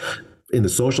important in the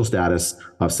social status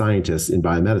of scientists in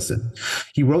biomedicine.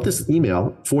 He wrote this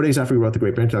email 4 days after he wrote the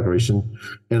Great Barrington Declaration,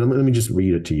 and let me just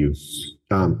read it to you.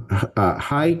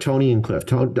 Hi, Tony and Cliff.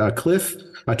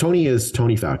 Tony is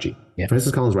Tony Fauci. Yeah.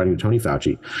 Francis Collins writing to Tony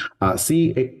Fauci.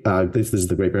 This is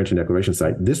the Great Barrington Declaration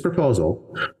site. This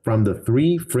proposal from the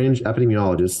 3 fringe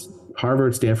epidemiologists,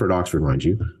 Harvard, Stanford, Oxford, mind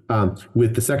you,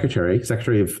 with the Secretary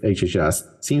of HHS,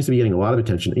 seems to be getting a lot of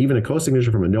attention, even a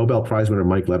co-signature from a Nobel Prize winner,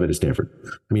 Mike Levitt at Stanford.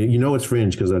 I mean, it's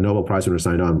fringe because a Nobel Prize winner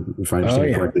signed on, if I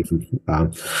understand correctly.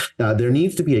 There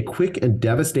needs to be a quick and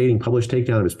devastating published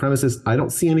takedown of his premises. I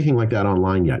don't see anything like that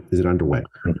online yet. Is it underway?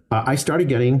 I started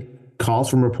getting calls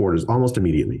from reporters almost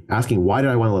immediately asking, why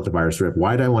did I want to let the virus rip?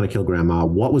 Why did I want to kill grandma?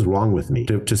 What was wrong with me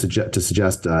to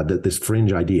suggest that this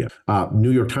fringe idea?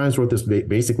 New York Times wrote this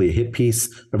basically a hit piece,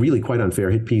 a really quite unfair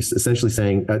hit piece, essentially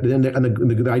saying, and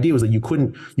the idea was that you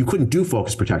couldn't do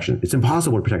focus protection. It's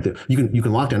impossible to protect it. You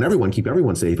can lock down everyone, keep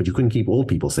everyone safe, but you couldn't keep old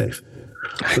people safe.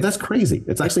 But that's crazy.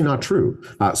 It's actually not true.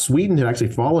 Sweden had actually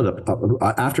followed up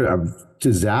after a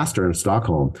disaster in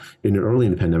Stockholm early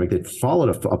in the pandemic. They followed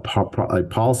a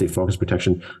policy of focus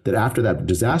protection that after that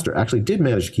disaster actually did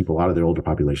manage to keep a lot of their older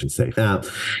population safe.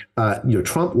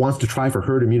 Trump wants to try for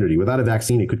herd immunity. Without a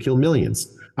vaccine, it could kill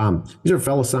millions. These are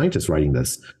fellow scientists writing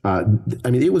this. I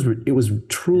mean, it was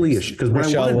truly because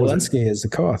Michelle Walensky is the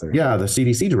co-author. Yeah, the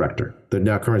CDC director, the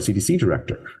now current CDC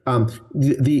director.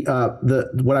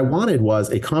 What I wanted was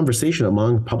a conversation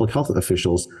among public health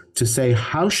officials to say,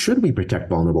 how should we protect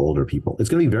vulnerable older people? It's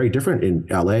going to be very different in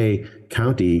LA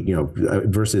County,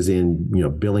 versus in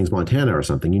Billings, Montana, or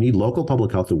something. You need local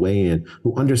public health to weigh in,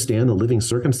 who understand the living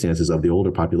circumstances of the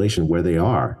older population where they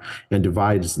are, and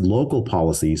divides local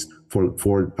policies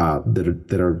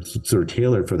that are sort of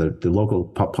tailored for the local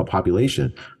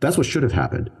population. That's what should have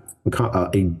happened.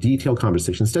 A detailed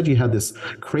conversation. Instead, you had this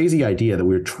crazy idea that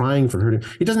we were trying for herd.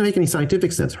 It doesn't make any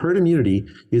scientific sense. Herd immunity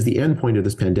is the end point of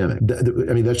this pandemic.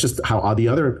 I mean, that's just how the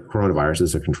other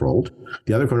coronaviruses are controlled.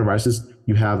 The other coronaviruses,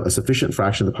 you have a sufficient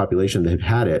fraction of the population that have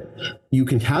had it. You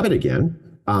can have it again.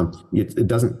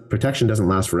 Protection doesn't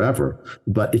last forever,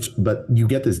 but you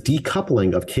get this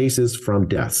decoupling of cases from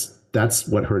deaths. That's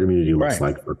what herd immunity looks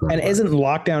like for coronavirus. And isn't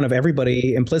lockdown of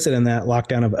everybody implicit in that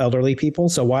lockdown of elderly people?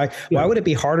 So why would it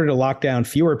be harder to lock down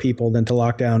fewer people than to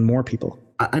lock down more people?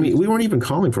 I mean, we weren't even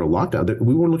calling for a lockdown.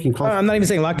 We were looking. I'm not even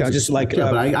saying lockdown. Just like but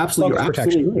you're absolutely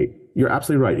right. You're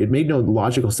absolutely right. It made no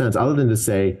logical sense other than to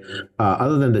say,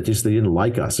 they didn't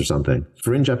like us or something.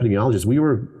 Fringe epidemiologists, we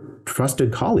were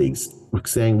trusted colleagues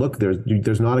saying, look,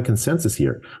 there's not a consensus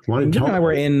here. You and I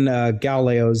were in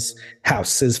Galileo's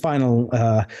house, his final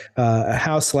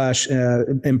house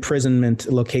 /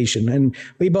 imprisonment location. And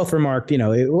we both remarked,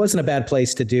 it wasn't a bad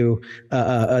place to do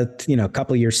a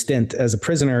couple of year stint as a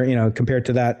prisoner, compared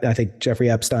to that. I think Jeffrey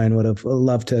Epstein would have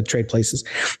loved to trade places.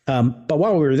 But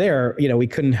while we were there, we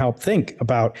couldn't help think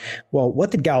about, well,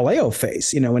 what did Galileo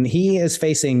face? When he is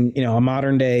facing, a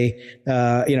modern day,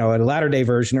 a latter day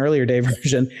version, earlier day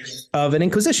version of an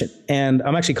inquisition. And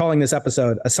I'm actually calling this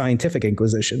episode a scientific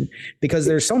inquisition because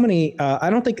there's so many, I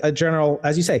don't think a general,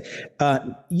 as you say,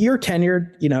 you're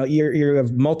tenured, you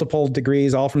have multiple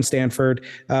degrees, all from Stanford,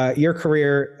 your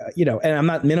career, and I'm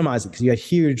not minimizing because you had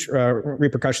huge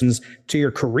repercussions to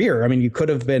your career. I mean, you could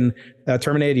have been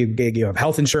terminated, you have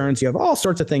health insurance, you have all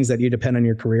sorts of things that you depend on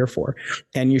your career for,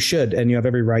 and you should, and you have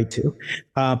every right to.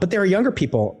 But there are younger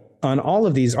people on all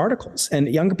of these articles and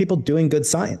younger people doing good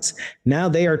science. Now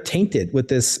they are tainted with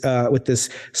this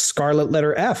scarlet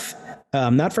letter F,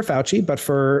 not for Fauci, but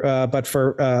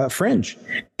for Fringe.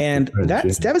 And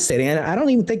that's devastating. And I don't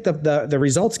even think the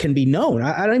results can be known.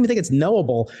 I don't even think it's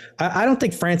knowable. I don't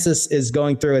think Francis is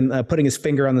going through and putting his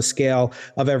finger on the scale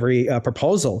of every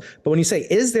proposal. But when you say,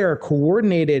 is there a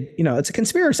coordinated, it's a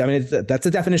conspiracy. I mean, that's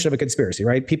the definition of a conspiracy,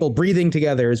 right? People breathing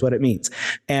together is what it means.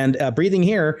 And breathing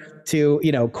here to,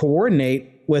 coordinate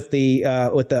with the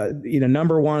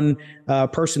number one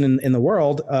person in the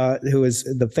world who is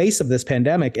the face of this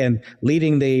pandemic and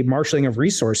leading the marshaling of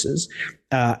resources.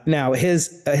 Now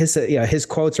his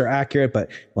quotes are accurate, but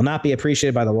will not be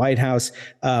appreciated by the White House.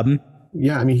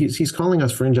 Yeah, I mean, he's calling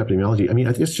us fringe epidemiology. I mean,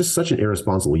 it's just such an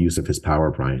irresponsible use of his power,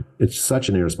 Brian. It's such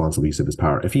an irresponsible use of his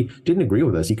power. If he didn't agree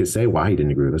with us, he could say why he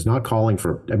didn't agree with us. Not calling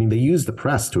for. I mean, they use the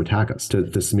press to attack us,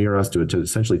 to smear us, to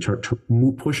essentially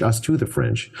push us to the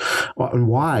fringe. And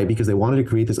why? Because they wanted to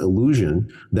create this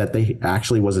illusion that they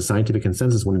actually was a scientific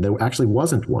consensus when there actually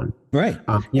wasn't one. Right.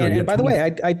 And by the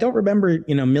way, I don't remember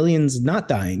millions not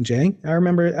dying, Jay. I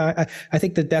remember. I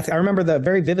think the death. I remember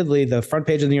very vividly the front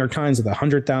page of the New York Times of the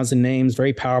 100,000 names.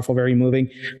 Very powerful, very moving.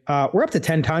 We're up to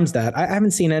 10 times that. I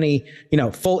haven't seen any,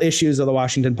 full issues of the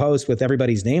Washington Post with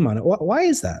everybody's name on it. Why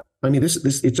is that? I mean,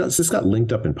 this got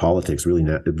linked up in politics really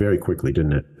very quickly,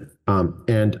 didn't it?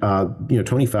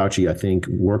 Tony Fauci, I think,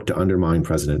 worked to undermine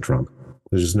President Trump.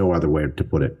 There's just no other way to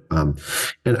put it.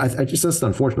 And I just, that's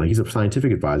unfortunate. He's a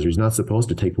scientific advisor. He's not supposed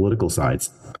to take political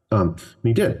sides.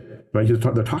 He did. Right?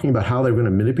 They're talking about how they're going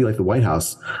to manipulate the White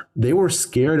House. They were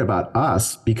scared about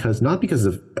us not because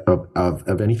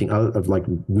of anything other of like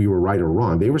we were right or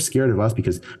wrong. They were scared of us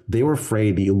because they were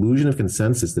afraid the illusion of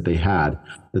consensus that they had,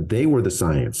 that they were the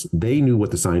science, they knew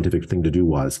what the scientific thing to do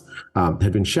was,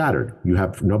 had been shattered. You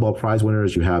have Nobel Prize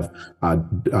winners, you have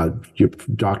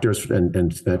doctors and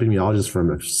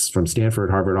epidemiologists from Stanford,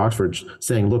 Harvard, Oxford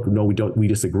saying, look, no, we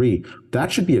disagree.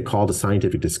 That should be a call to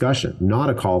scientific discussion, not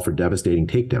a call for devastating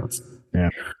takedowns. Yeah.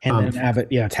 And then have it,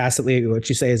 tacitly, what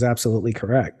you say is absolutely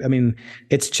correct. I mean,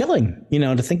 it's chilling,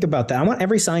 to think about that. I want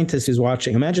every scientist who's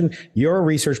watching, imagine your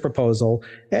research proposal.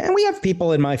 And we have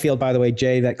people in my field, by the way,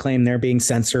 Jay, that claim they're being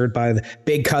censored by the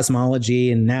big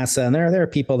cosmology and NASA. And there are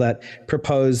people that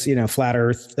propose, flat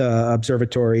earth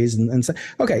observatories and so,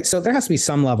 okay. So there has to be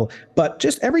some level, but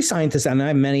just every scientist, and I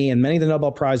have many of the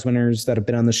Nobel Prize winners that have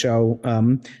been on the show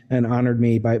and honored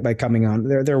me by coming on,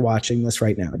 they're watching this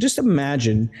right now. Just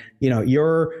imagine,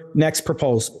 your next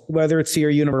proposal, whether it's to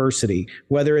your university,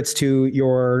 whether it's to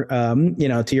your,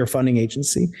 to your funding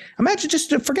agency. Imagine, just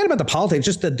forget about the politics,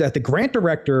 just that the grant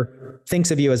director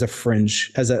thinks of you as a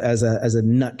fringe, as a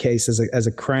nutcase, as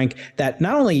a crank that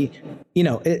not only,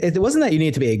 it wasn't that you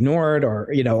need to be ignored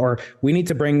or we need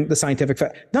to bring the scientific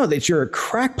fact. No, that you're a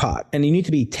crackpot and you need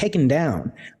to be taken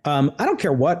down. I don't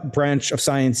care what branch of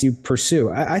science you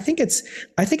pursue. I think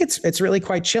it's really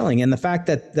quite chilling. And the fact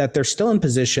that they're still in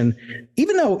position,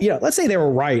 even though, let's say they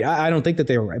were right. I don't think that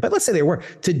they were right, but let's say they were,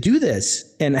 to do this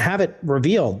and have it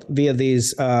revealed via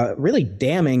these really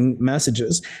damning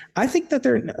messages. I think that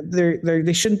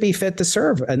they shouldn't be fit to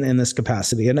serve in this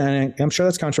capacity. And I'm sure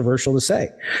that's controversial to say,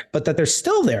 but that they're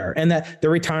still there and that they're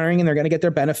retiring and they're going to get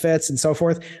their benefits and so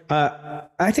forth.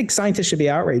 I think scientists should be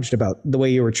outraged about the way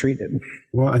you were treated.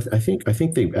 Well, I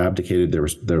think they abdicated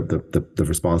the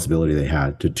responsibility they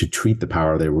had to treat the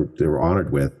power they were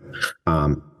honored with,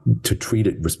 to treat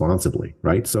it responsibly,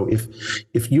 right? So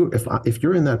if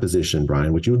you're in that position,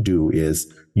 Brian, what you would do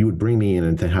is you would bring me in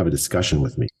and then have a discussion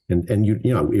with me. And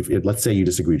if let's say you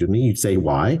disagreed with me, you'd say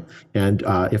why, and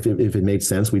if it made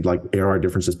sense, we'd air our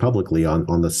differences publicly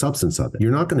on the substance of it.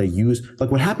 You're not going to use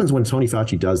what happens when Tony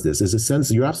Fauci does this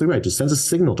is you're absolutely right, just sends a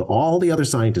signal to all the other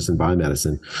scientists in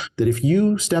biomedicine that if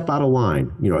you step out of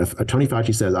line, if Tony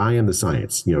Fauci says I am the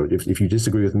science, if you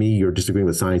disagree with me, you're disagreeing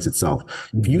with science itself.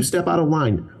 If you step out of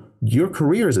line, your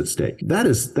career is at stake.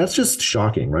 That's just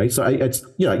shocking, right? So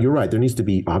you're right. There needs to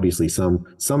be obviously some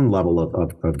level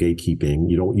of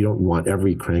gatekeeping. You don't want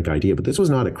every crank idea, but this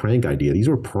was not a crank idea. These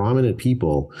were prominent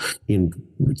people in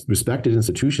respected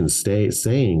institutions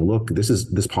saying, look,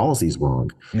 this policy is wrong.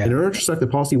 Yeah. And in retrospect, the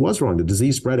policy was wrong. The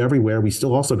disease spread everywhere. We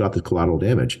still also got the collateral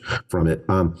damage from it.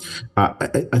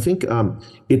 I think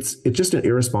it's just an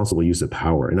irresponsible use of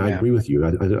power. And I agree with you.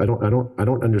 I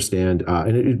don't understand.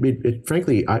 And it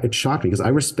frankly, it shocked me because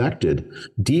I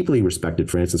deeply respected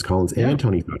Francis Collins and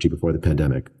Tony Fauci before the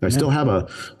pandemic. I still have a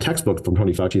textbook from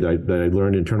Tony Fauci that I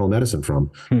learned internal medicine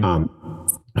from.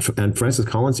 And Francis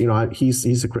Collins,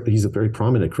 he's a very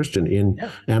prominent Christian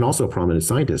and also a prominent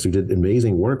scientist who did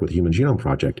amazing work with the Human Genome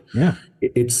Project. Yeah,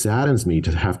 it saddens me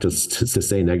to have to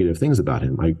say negative things about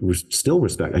him. I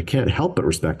can't help but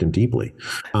respect him deeply.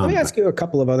 Let me ask you a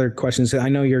couple of other questions. I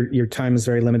know your time is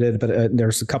very limited, but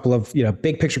there's a couple of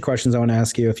big picture questions I want to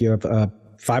ask you if you have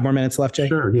 5 more minutes left, Jay?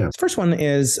 Sure, yeah. The first one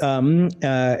is,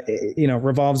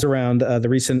 revolves around the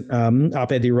recent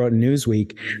op-ed you wrote in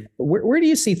Newsweek, where do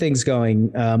you see things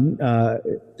going?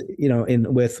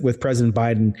 With President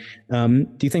Biden,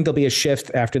 do you think there'll be a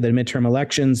shift after the midterm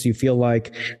elections? Do you feel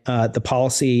like the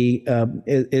policy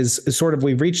is sort of,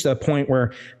 we've reached a point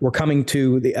where we're coming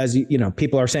to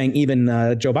people are saying, even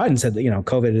Joe Biden said that,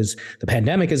 the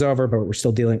pandemic is over, but we're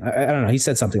still dealing. I don't know. He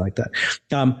said something like that.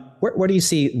 Where do you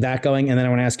see that going? And then I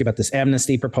want to ask you about this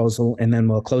amnesty proposal, and then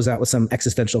we'll close out with some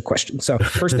existential questions. So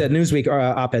first, the Newsweek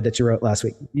op-ed that you wrote last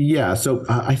week. Yeah. So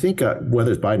I think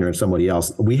whether it's Biden or somebody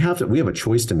else, we have a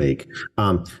choice to make.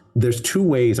 There's two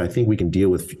ways I think we can deal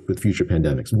with future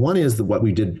pandemics. One is what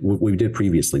we did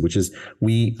previously, which is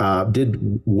we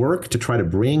did work to try to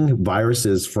bring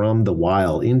viruses from the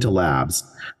wild into labs,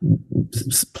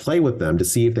 play with them to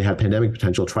see if they have pandemic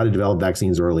potential, try to develop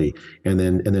vaccines early, and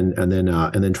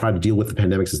then try to deal with the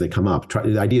pandemics as they come up.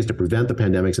 The idea is to prevent the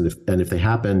pandemics, and if they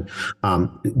happen,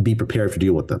 be prepared to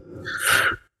deal with them.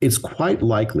 It's quite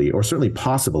likely, or certainly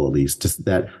possible at least,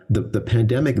 that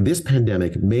this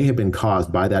pandemic may have been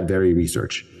caused by that very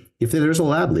research. If there's a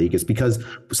lab leak, it's because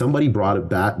somebody brought a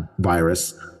bat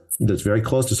virus that's very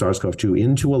close to SARS-CoV-2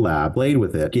 into a lab, played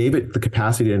with it, gave it the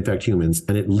capacity to infect humans,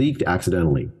 and it leaked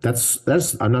accidentally. That's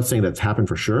I'm not saying that's happened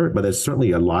for sure, but it's certainly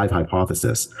a live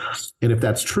hypothesis. And if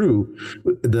that's true,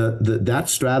 that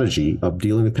strategy of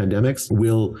dealing with pandemics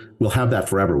will have that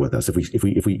forever with us if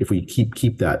we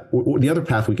keep that. Or the other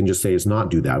path we can just say is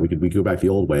not do that. We go back the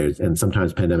old way, and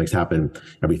sometimes pandemics happen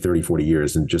every 30, 40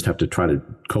 years, and just have to try to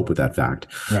cope with that fact.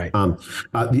 Right.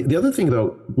 The other thing,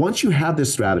 though, once you have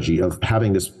this strategy of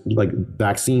having this like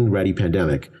vaccine-ready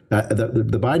pandemic,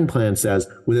 the Biden plan says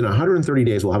within 130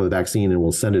 days we'll have a vaccine and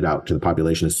we'll send it out to the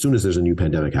population as soon as there's a new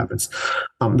pandemic happens.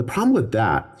 The problem with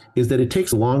that is that it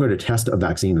takes longer to test a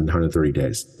vaccine than 130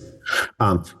 days.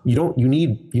 You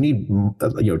need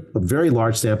very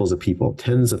large samples of people,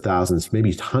 tens of thousands,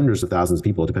 maybe hundreds of thousands of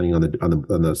people, depending on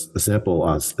the sample,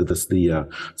 the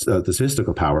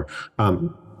statistical power.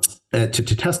 To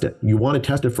test it. You want to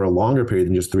test it for a longer period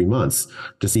than just 3 months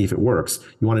to see if it works.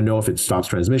 You want to know if it stops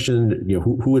transmission,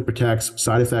 who it protects,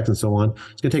 side effects, and so on.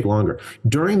 It's going to take longer.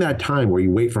 During that time where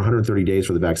you wait for 130 days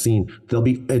for the vaccine, there'll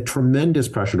be a tremendous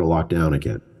pressure to lock down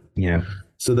again. Yeah.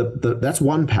 So that's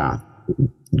one path.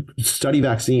 Study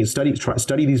vaccines, study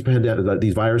these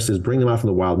viruses, bring them out from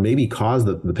the wild, maybe cause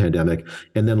the pandemic,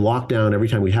 and then lock down every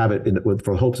time we have it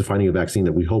for hopes of finding a vaccine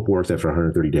that we hope works after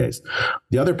 130 days.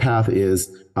 The other path is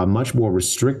a much more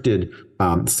restricted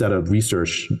set of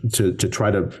research to try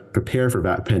to prepare for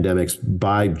pandemics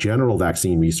by general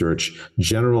vaccine research,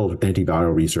 general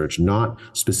antiviral research, not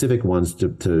specific ones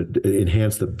to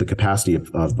enhance the capacity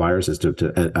of viruses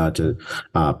to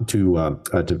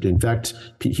infect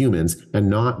humans, and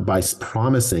not by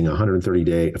promising a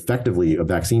 130-day effectively a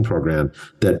vaccine program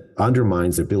that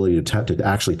undermines the ability to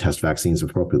actually test vaccines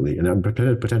appropriately and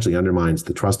potentially undermines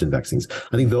the trust in vaccines.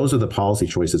 I think those are the policy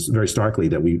choices very starkly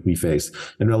that we face.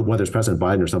 And whether it's President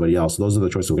Biden or somebody else, those are the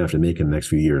choices we're going to have to make in the next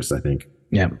few years, I think.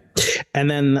 Yeah. And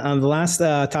then the last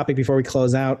topic before we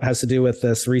close out has to do with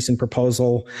this recent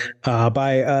proposal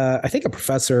by, I think, a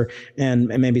professor and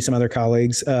maybe some other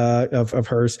colleagues of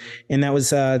hers. And that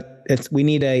was we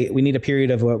need a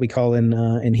period of what we call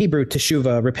in Hebrew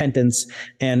teshuvah, repentance,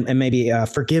 and maybe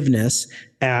forgiveness.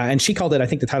 And she called it, I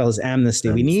think the title is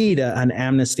amnesty. We need an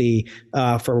amnesty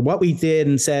for what we did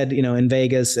and said, in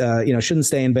Vegas, shouldn't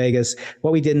stay in Vegas,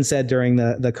 what we did and said during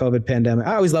the COVID pandemic.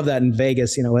 I always love that in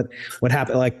Vegas, what happened,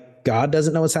 like God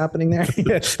doesn't know what's happening there.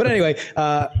 But anyway,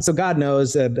 so God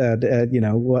knows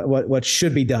what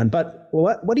should be done. But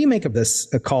what do you make of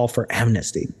this call for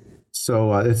amnesty?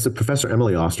 So it's a Professor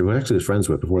Emily Oster, who I actually was friends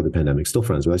with before the pandemic, still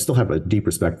friends with. I still have a deep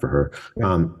respect for her.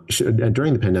 And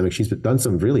during the pandemic, she's done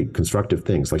some really constructive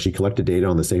things. Like she collected data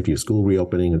on the safety of school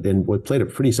reopening and played a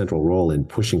pretty central role in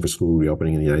pushing for school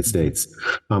reopening in the United States.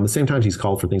 At the same time, she's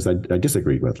called for things I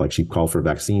disagreed with. Like she called for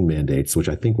vaccine mandates, which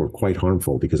I think were quite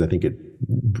harmful because I think it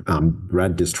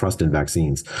bred distrust in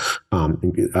vaccines.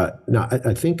 Now,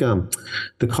 I think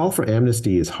the call for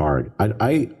amnesty is hard.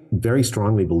 I very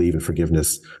strongly believe in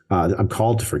forgiveness. I'm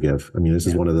called to forgive. I mean, this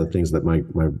is one of the things that my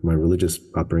religious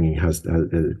upbringing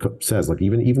says. Like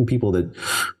even people that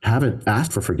haven't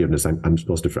asked for forgiveness, I'm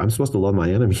supposed to love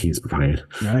my enemies, Brian.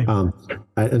 Right.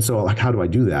 And so, like, how do I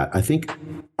do that? I think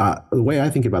the way I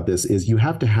think about this is you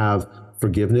have to have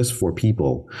forgiveness for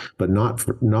people, but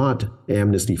not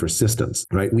amnesty for systems,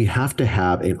 right? We have to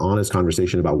have an honest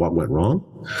conversation about what went wrong.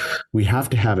 We have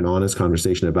to have an honest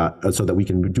conversation about so that we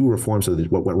can do reform so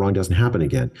that what went wrong doesn't happen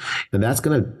again. And it's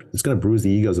going to bruise the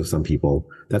egos of some people.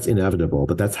 That's inevitable,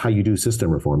 but that's how you do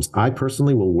system reforms. I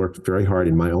personally will work very hard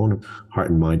in my own heart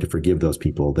and mind to forgive those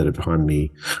people that have harmed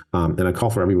me. And I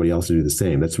call for everybody else to do the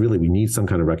same. That's really, we need some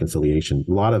kind of reconciliation.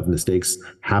 A lot of mistakes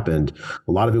happened.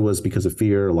 A lot of it was because of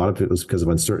fear. A lot of it was because of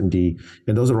uncertainty.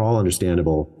 And those are all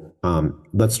understandable.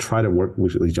 Let's try to work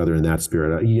with each other in that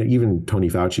spirit. Even Tony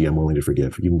Fauci, I'm willing to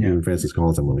forgive. Even Francis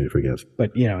Collins, I'm willing to forgive.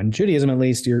 But in Judaism, at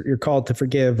least, you're called to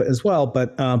forgive as well,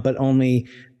 but only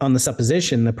on the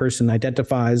supposition the person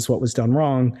identifies what was done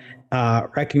wrong,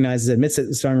 recognizes, admits it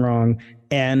was done wrong,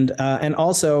 and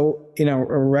also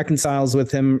reconciles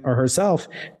with him or herself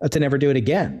to never do it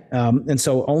again. And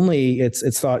so only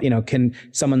it's thought, can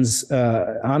someone's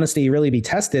honesty really be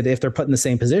tested if they're put in the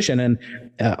same position? And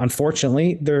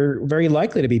unfortunately, they're very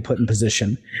likely to be put in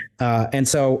position. And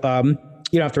so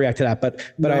you don't have to react to that. But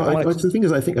the thing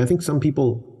is, I think some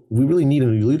people, we really need a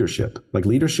new leadership, like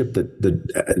leadership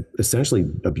that essentially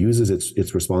abuses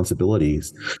its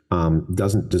responsibilities,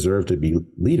 doesn't deserve to be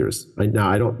leaders. Now,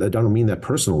 I don't mean that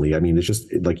personally. I mean, it's just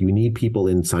like you need people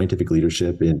in scientific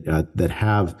leadership that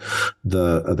have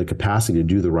the capacity to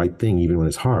do the right thing, even when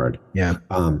it's hard. Yeah.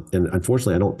 And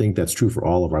unfortunately, I don't think that's true for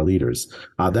all of our leaders.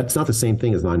 That's not the same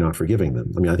thing as not forgiving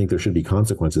them. I mean, I think there should be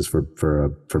consequences for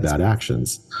bad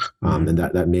actions, and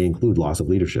that may include loss of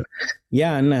leadership.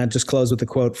 Yeah, and just close with a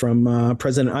quote from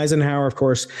President Eisenhower. Of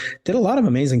course, did a lot of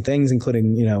amazing things,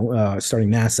 including starting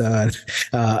NASA,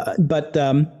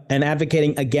 and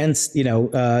advocating against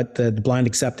the blind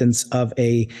acceptance of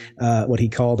a what he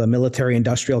called a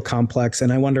military-industrial complex.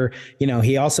 And I wonder,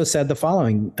 he also said the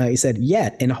following. He said,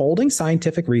 "Yet, in holding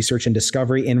scientific research and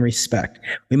discovery in respect,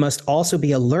 we must also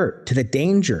be alert to the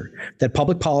danger that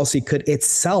public policy could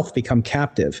itself become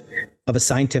captive of a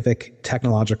scientific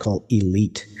technological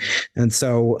elite." And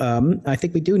so I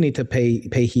think we do need to pay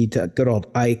heed to good old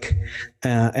Ike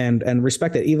and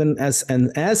respect it, even as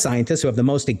scientists who have the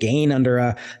most to gain under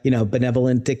a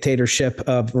benevolent dictatorship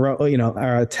of our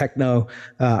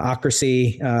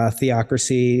technocracy,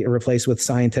 theocracy replaced with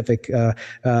scientific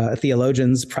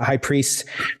theologians, high priests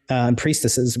and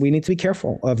priestesses. We need to be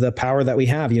careful of the power that we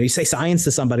have. You say science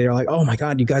to somebody, they're like, "Oh my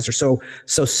God, you guys are so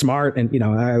smart." And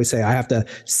I always say I have to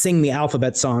sing the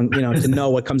alphabet song, to know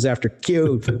what comes after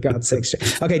Q, for God's sakes.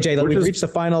 Okay, Jay, we've reached the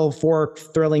final 4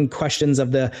 thrilling questions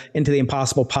of the Into the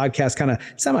Impossible podcast, kind of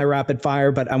semi-rapid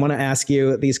fire, but I want to ask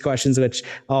you these questions, which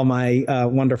all my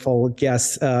wonderful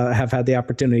guests have had the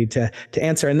opportunity to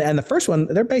answer. And the first one,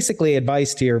 they're basically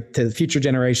advice to future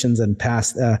generations and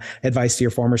past advice to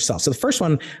your former self. So the first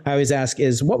one I always ask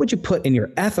is, what would you put in your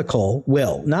ethical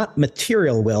will, not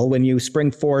material will, when you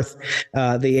spring forth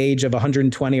the age of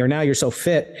 120, or now you're so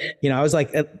fit? I was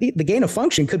like, the gain of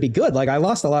function could be good. Like, I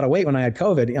lost a lot of weight when I had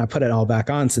COVID. I put it all back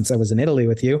on since I was in Italy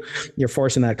with you. You're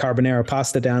forcing that carbonara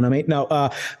pasta down on me. No,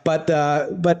 but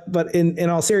in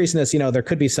all seriousness, there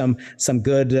could be some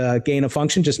good gain of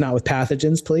function, just not with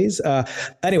pathogens, please.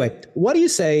 Anyway, what do you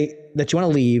say that you want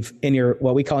to leave in your,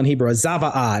 what we call in Hebrew, a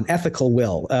zava'ah, an ethical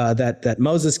will, that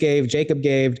Moses gave, Jacob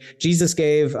gave, Jesus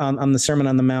gave on the Sermon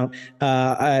on the Mount,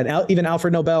 and even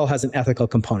Alfred Nobel has an ethical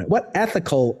component. What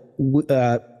ethical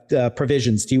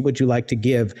provisions would you like to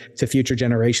give to future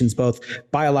generations, both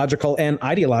biological and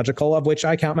ideological, of which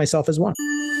I count myself as one?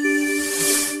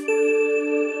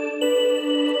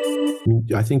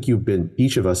 I think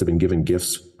each of us have been given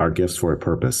our gifts for a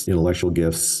purpose, intellectual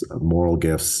gifts, moral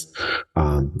gifts,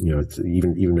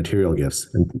 even material gifts.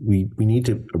 And we need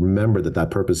to remember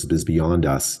that purpose is beyond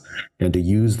us, and to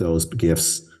use those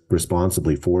gifts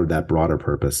responsibly for that broader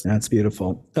purpose. That's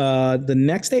beautiful. The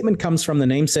next statement comes from the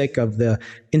namesake of the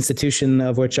institution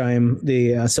of which I am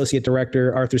the associate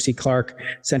director, Arthur C. Clarke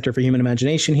Center for Human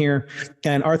Imagination here.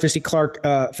 And Arthur C. Clarke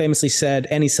famously said,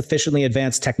 "Any sufficiently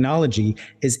advanced technology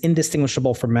is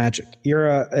indistinguishable from magic." You're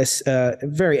a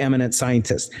very eminent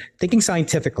scientist. Thinking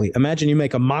scientifically, imagine you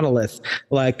make a monolith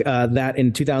like that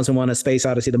in 2001, A Space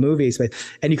Odyssey, the movie,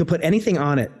 and you could put anything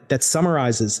on it that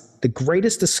summarizes the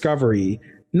greatest discovery,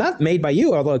 not made by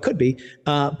you, although it could be,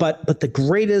 but the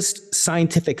greatest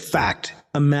scientific fact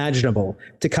imaginable,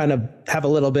 to kind of have a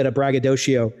little bit of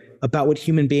braggadocio about what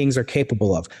human beings are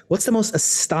capable of. What's the most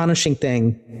astonishing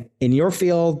thing in your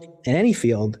field, in any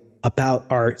field, about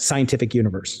our scientific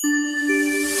universe?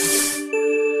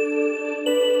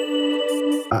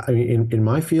 I mean, in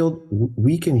my field,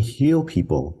 we can heal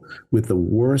people with the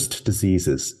worst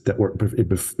diseases that were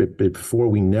before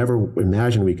we never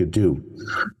imagined we could do.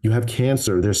 You have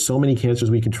cancer. There's so many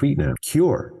cancers we can treat now,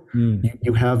 cure.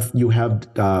 You have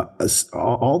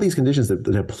all these conditions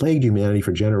that have plagued humanity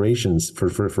for generations,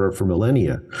 for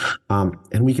millennia,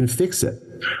 and we can fix it.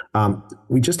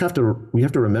 We have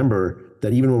to remember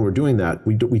that even when we're doing that,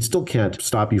 we still can't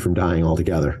stop you from dying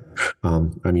altogether.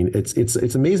 I mean,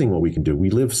 it's amazing what we can do. We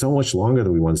live so much longer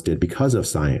than we once did because of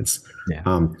science.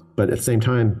 Yeah. But at the same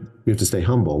time, we have to stay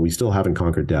humble. We still haven't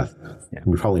conquered death. Yeah.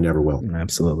 We probably never will.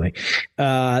 Absolutely.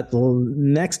 The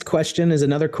next question is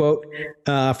another quote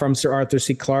from Sir Arthur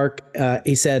C. Clarke.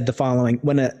 He said the following: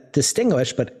 "When a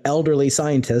distinguished but elderly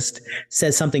scientist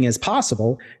says something is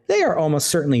possible, they are almost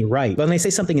certainly right. When they say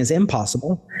something is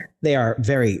impossible, they are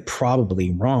very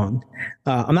probably wrong."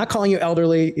 I'm not calling you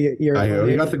elderly. You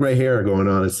got the gray hair going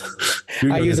on.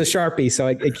 I use a Sharpie, so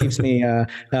it keeps me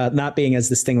not being as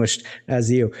distinguished as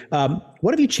you.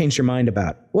 What have you changed your mind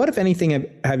about? What, if anything,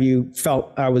 have you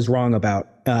felt I was wrong about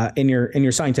in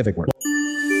your scientific work?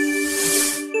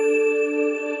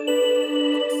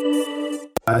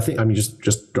 I think,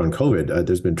 just on COVID,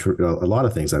 there's been a lot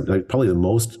of things. Probably the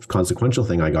most consequential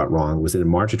thing I got wrong was that in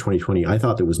March of 2020, I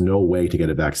thought there was no way to get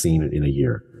a vaccine in a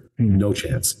year. No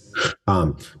chance.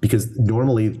 Because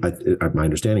normally, my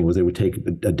understanding was it would take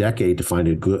a decade to find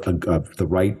the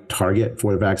right target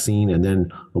for the vaccine, and then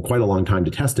quite a long time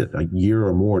to test it, a year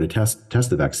or more to test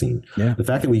the vaccine. Yeah. The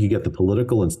fact that we could get the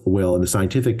political will and the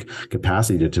scientific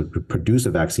capacity to produce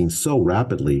a vaccine so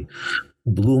rapidly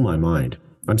blew my mind.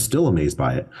 I'm still amazed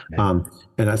by it.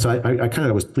 And so I kind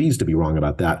of was pleased to be wrong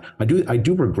about that. I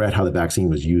do regret how the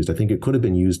vaccine was used. I think it could have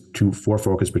been used for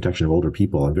focused protection of older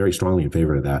people. I'm very strongly in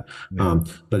favor of that.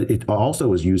 But it also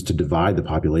was used to divide the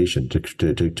population,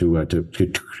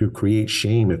 to create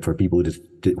shame for people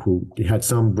who had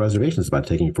some reservations about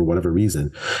taking it for whatever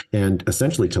reason, and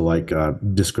essentially to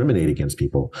discriminate against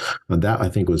people. And that, I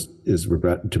think, is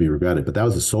to be regretted. But that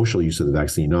was the social use of the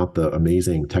vaccine, not the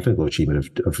amazing technical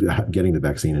achievement of getting the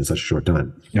vaccine in such a short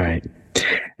time. All right.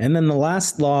 And then the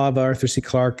last law of Arthur C.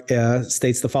 Clarke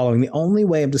states the following: "The only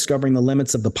way of discovering the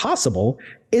limits of the possible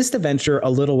is to venture a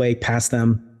little way past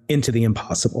them into the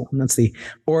impossible." And that's the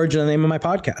origin of the name of my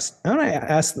podcast. I want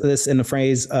to ask this in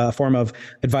a form of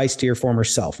advice to your former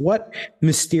self. What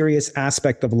mysterious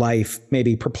aspect of life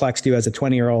maybe perplexed you as a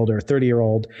 20-year-old or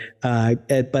 30-year-old,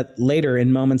 but later,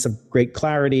 in moments of great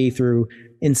clarity, through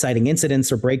inciting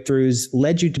incidents or breakthroughs,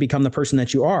 led you to become the person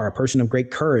that you are, a person of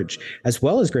great courage as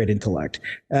well as great intellect?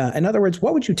 In other words,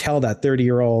 what would you tell that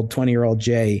 30-year-old, 20-year-old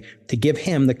Jay to give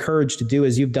him the courage to do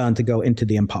as you've done, to go into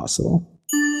the impossible?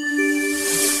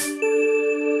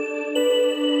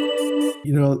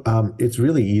 It's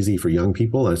really easy for young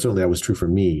people, and certainly that was true for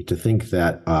me, to think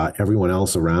that everyone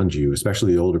else around you,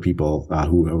 especially the older people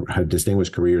who have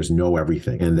distinguished careers, know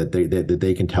everything, and that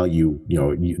they can tell you,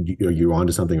 you're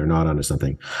onto something or not onto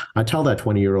something. I tell that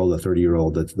 20-year-old, a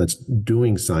 30-year-old that's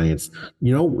doing science,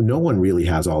 no one really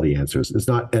has all the answers. It's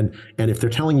not, and if they're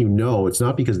telling you no, it's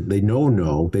not because they know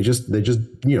no. They just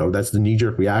that's the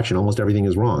knee-jerk reaction. Almost everything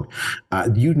is wrong.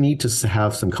 You need to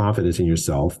have some confidence in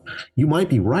yourself. You might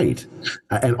be right.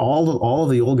 And all of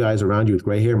the old guys around you with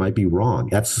gray hair might be wrong.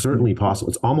 That's certainly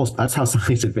possible. That's how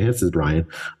science advances, Brian,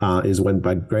 is when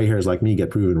gray hairs like me get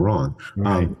proven wrong.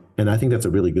 Right. And I think that's a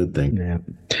really good thing. Yeah.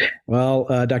 Well,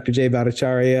 Dr. Jay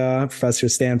Bhattacharya, professor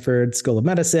at Stanford School of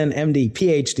Medicine, MD,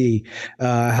 PhD,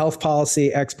 health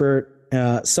policy expert,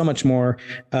 so much more.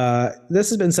 This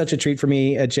has been such a treat for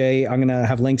me, Jay. I'm going to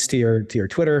have links to your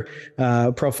Twitter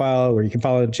profile, where you can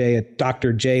follow Jay at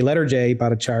Dr. J, letter J,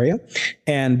 Bhattacharya,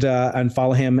 and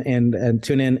follow him and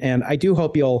tune in. And I do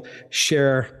hope you'll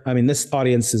share. I mean, this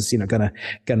audience is gonna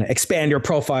expand your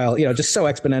profile, just so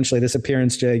exponentially. This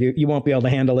appearance, Jay, you won't be able to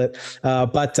handle it,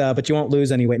 but you won't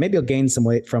lose any weight. Maybe you'll gain some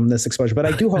weight from this exposure. But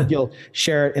I do hope you'll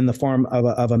share it in the form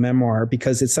of a memoir,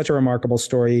 because it's such a remarkable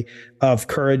story of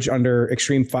courage under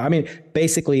extreme fire. I mean,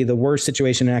 basically the worst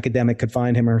situation an academic could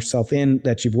find him or herself in,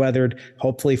 that you've weathered,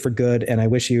 hopefully for good. And I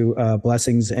wish you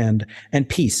blessings and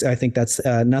peace. I think that's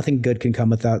nothing good can come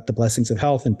without the blessings of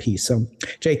health and peace. So,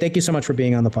 Jay, thank you so much for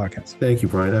being on the podcast. Thank you,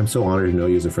 Brian. I'm so honored to know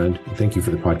you as a friend. Thank you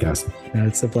for the podcast.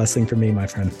 It's a blessing for me, my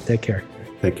friend. Take care.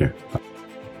 Take care.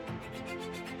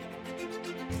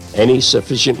 Any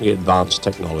sufficiently advanced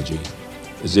technology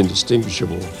is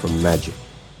indistinguishable from magic.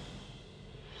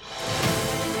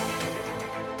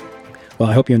 Well,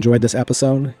 I hope you enjoyed this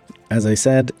episode. As I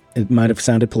said, it might have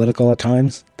sounded political at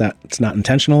times. That's not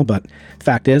intentional, but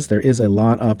fact is there is a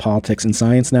lot of politics in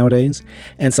science nowadays,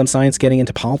 and some science getting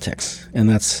into politics. And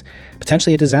that's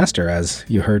potentially a disaster, as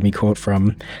you heard me quote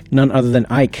from none other than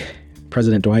Ike,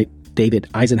 President Dwight David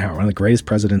Eisenhower, one of the greatest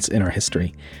presidents in our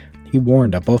history. He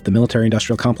warned of both the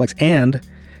military-industrial complex and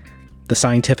the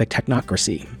scientific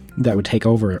technocracy that would take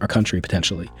over a country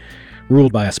potentially,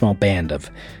 ruled by a small band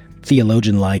of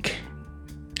theologian-like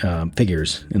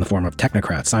figures in the form of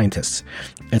technocrats, scientists,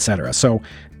 etc. So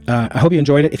I hope you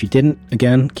enjoyed it. If you didn't,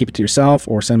 again, keep it to yourself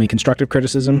or send me constructive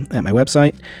criticism at my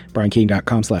website,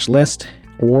 briankeating.com/list,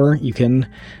 or you can,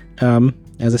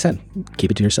 as I said,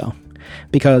 keep it to yourself,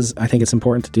 because I think it's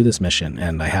important to do this mission,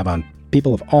 and I have on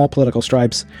people of all political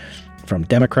stripes, from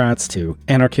Democrats to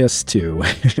anarchists to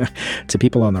to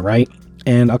people on the right,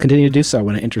 and I'll continue to do so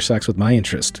when it intersects with my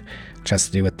interest, which has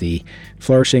to do with the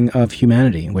flourishing of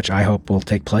humanity, which I hope will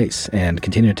take place and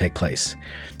continue to take place.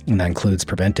 And that includes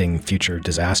preventing future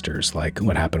disasters like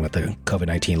what happened with the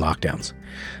COVID-19 lockdowns.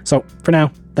 So for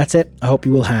now, that's it. I hope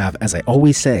you will have, as I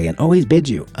always say and always bid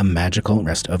you, a magical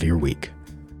rest of your week.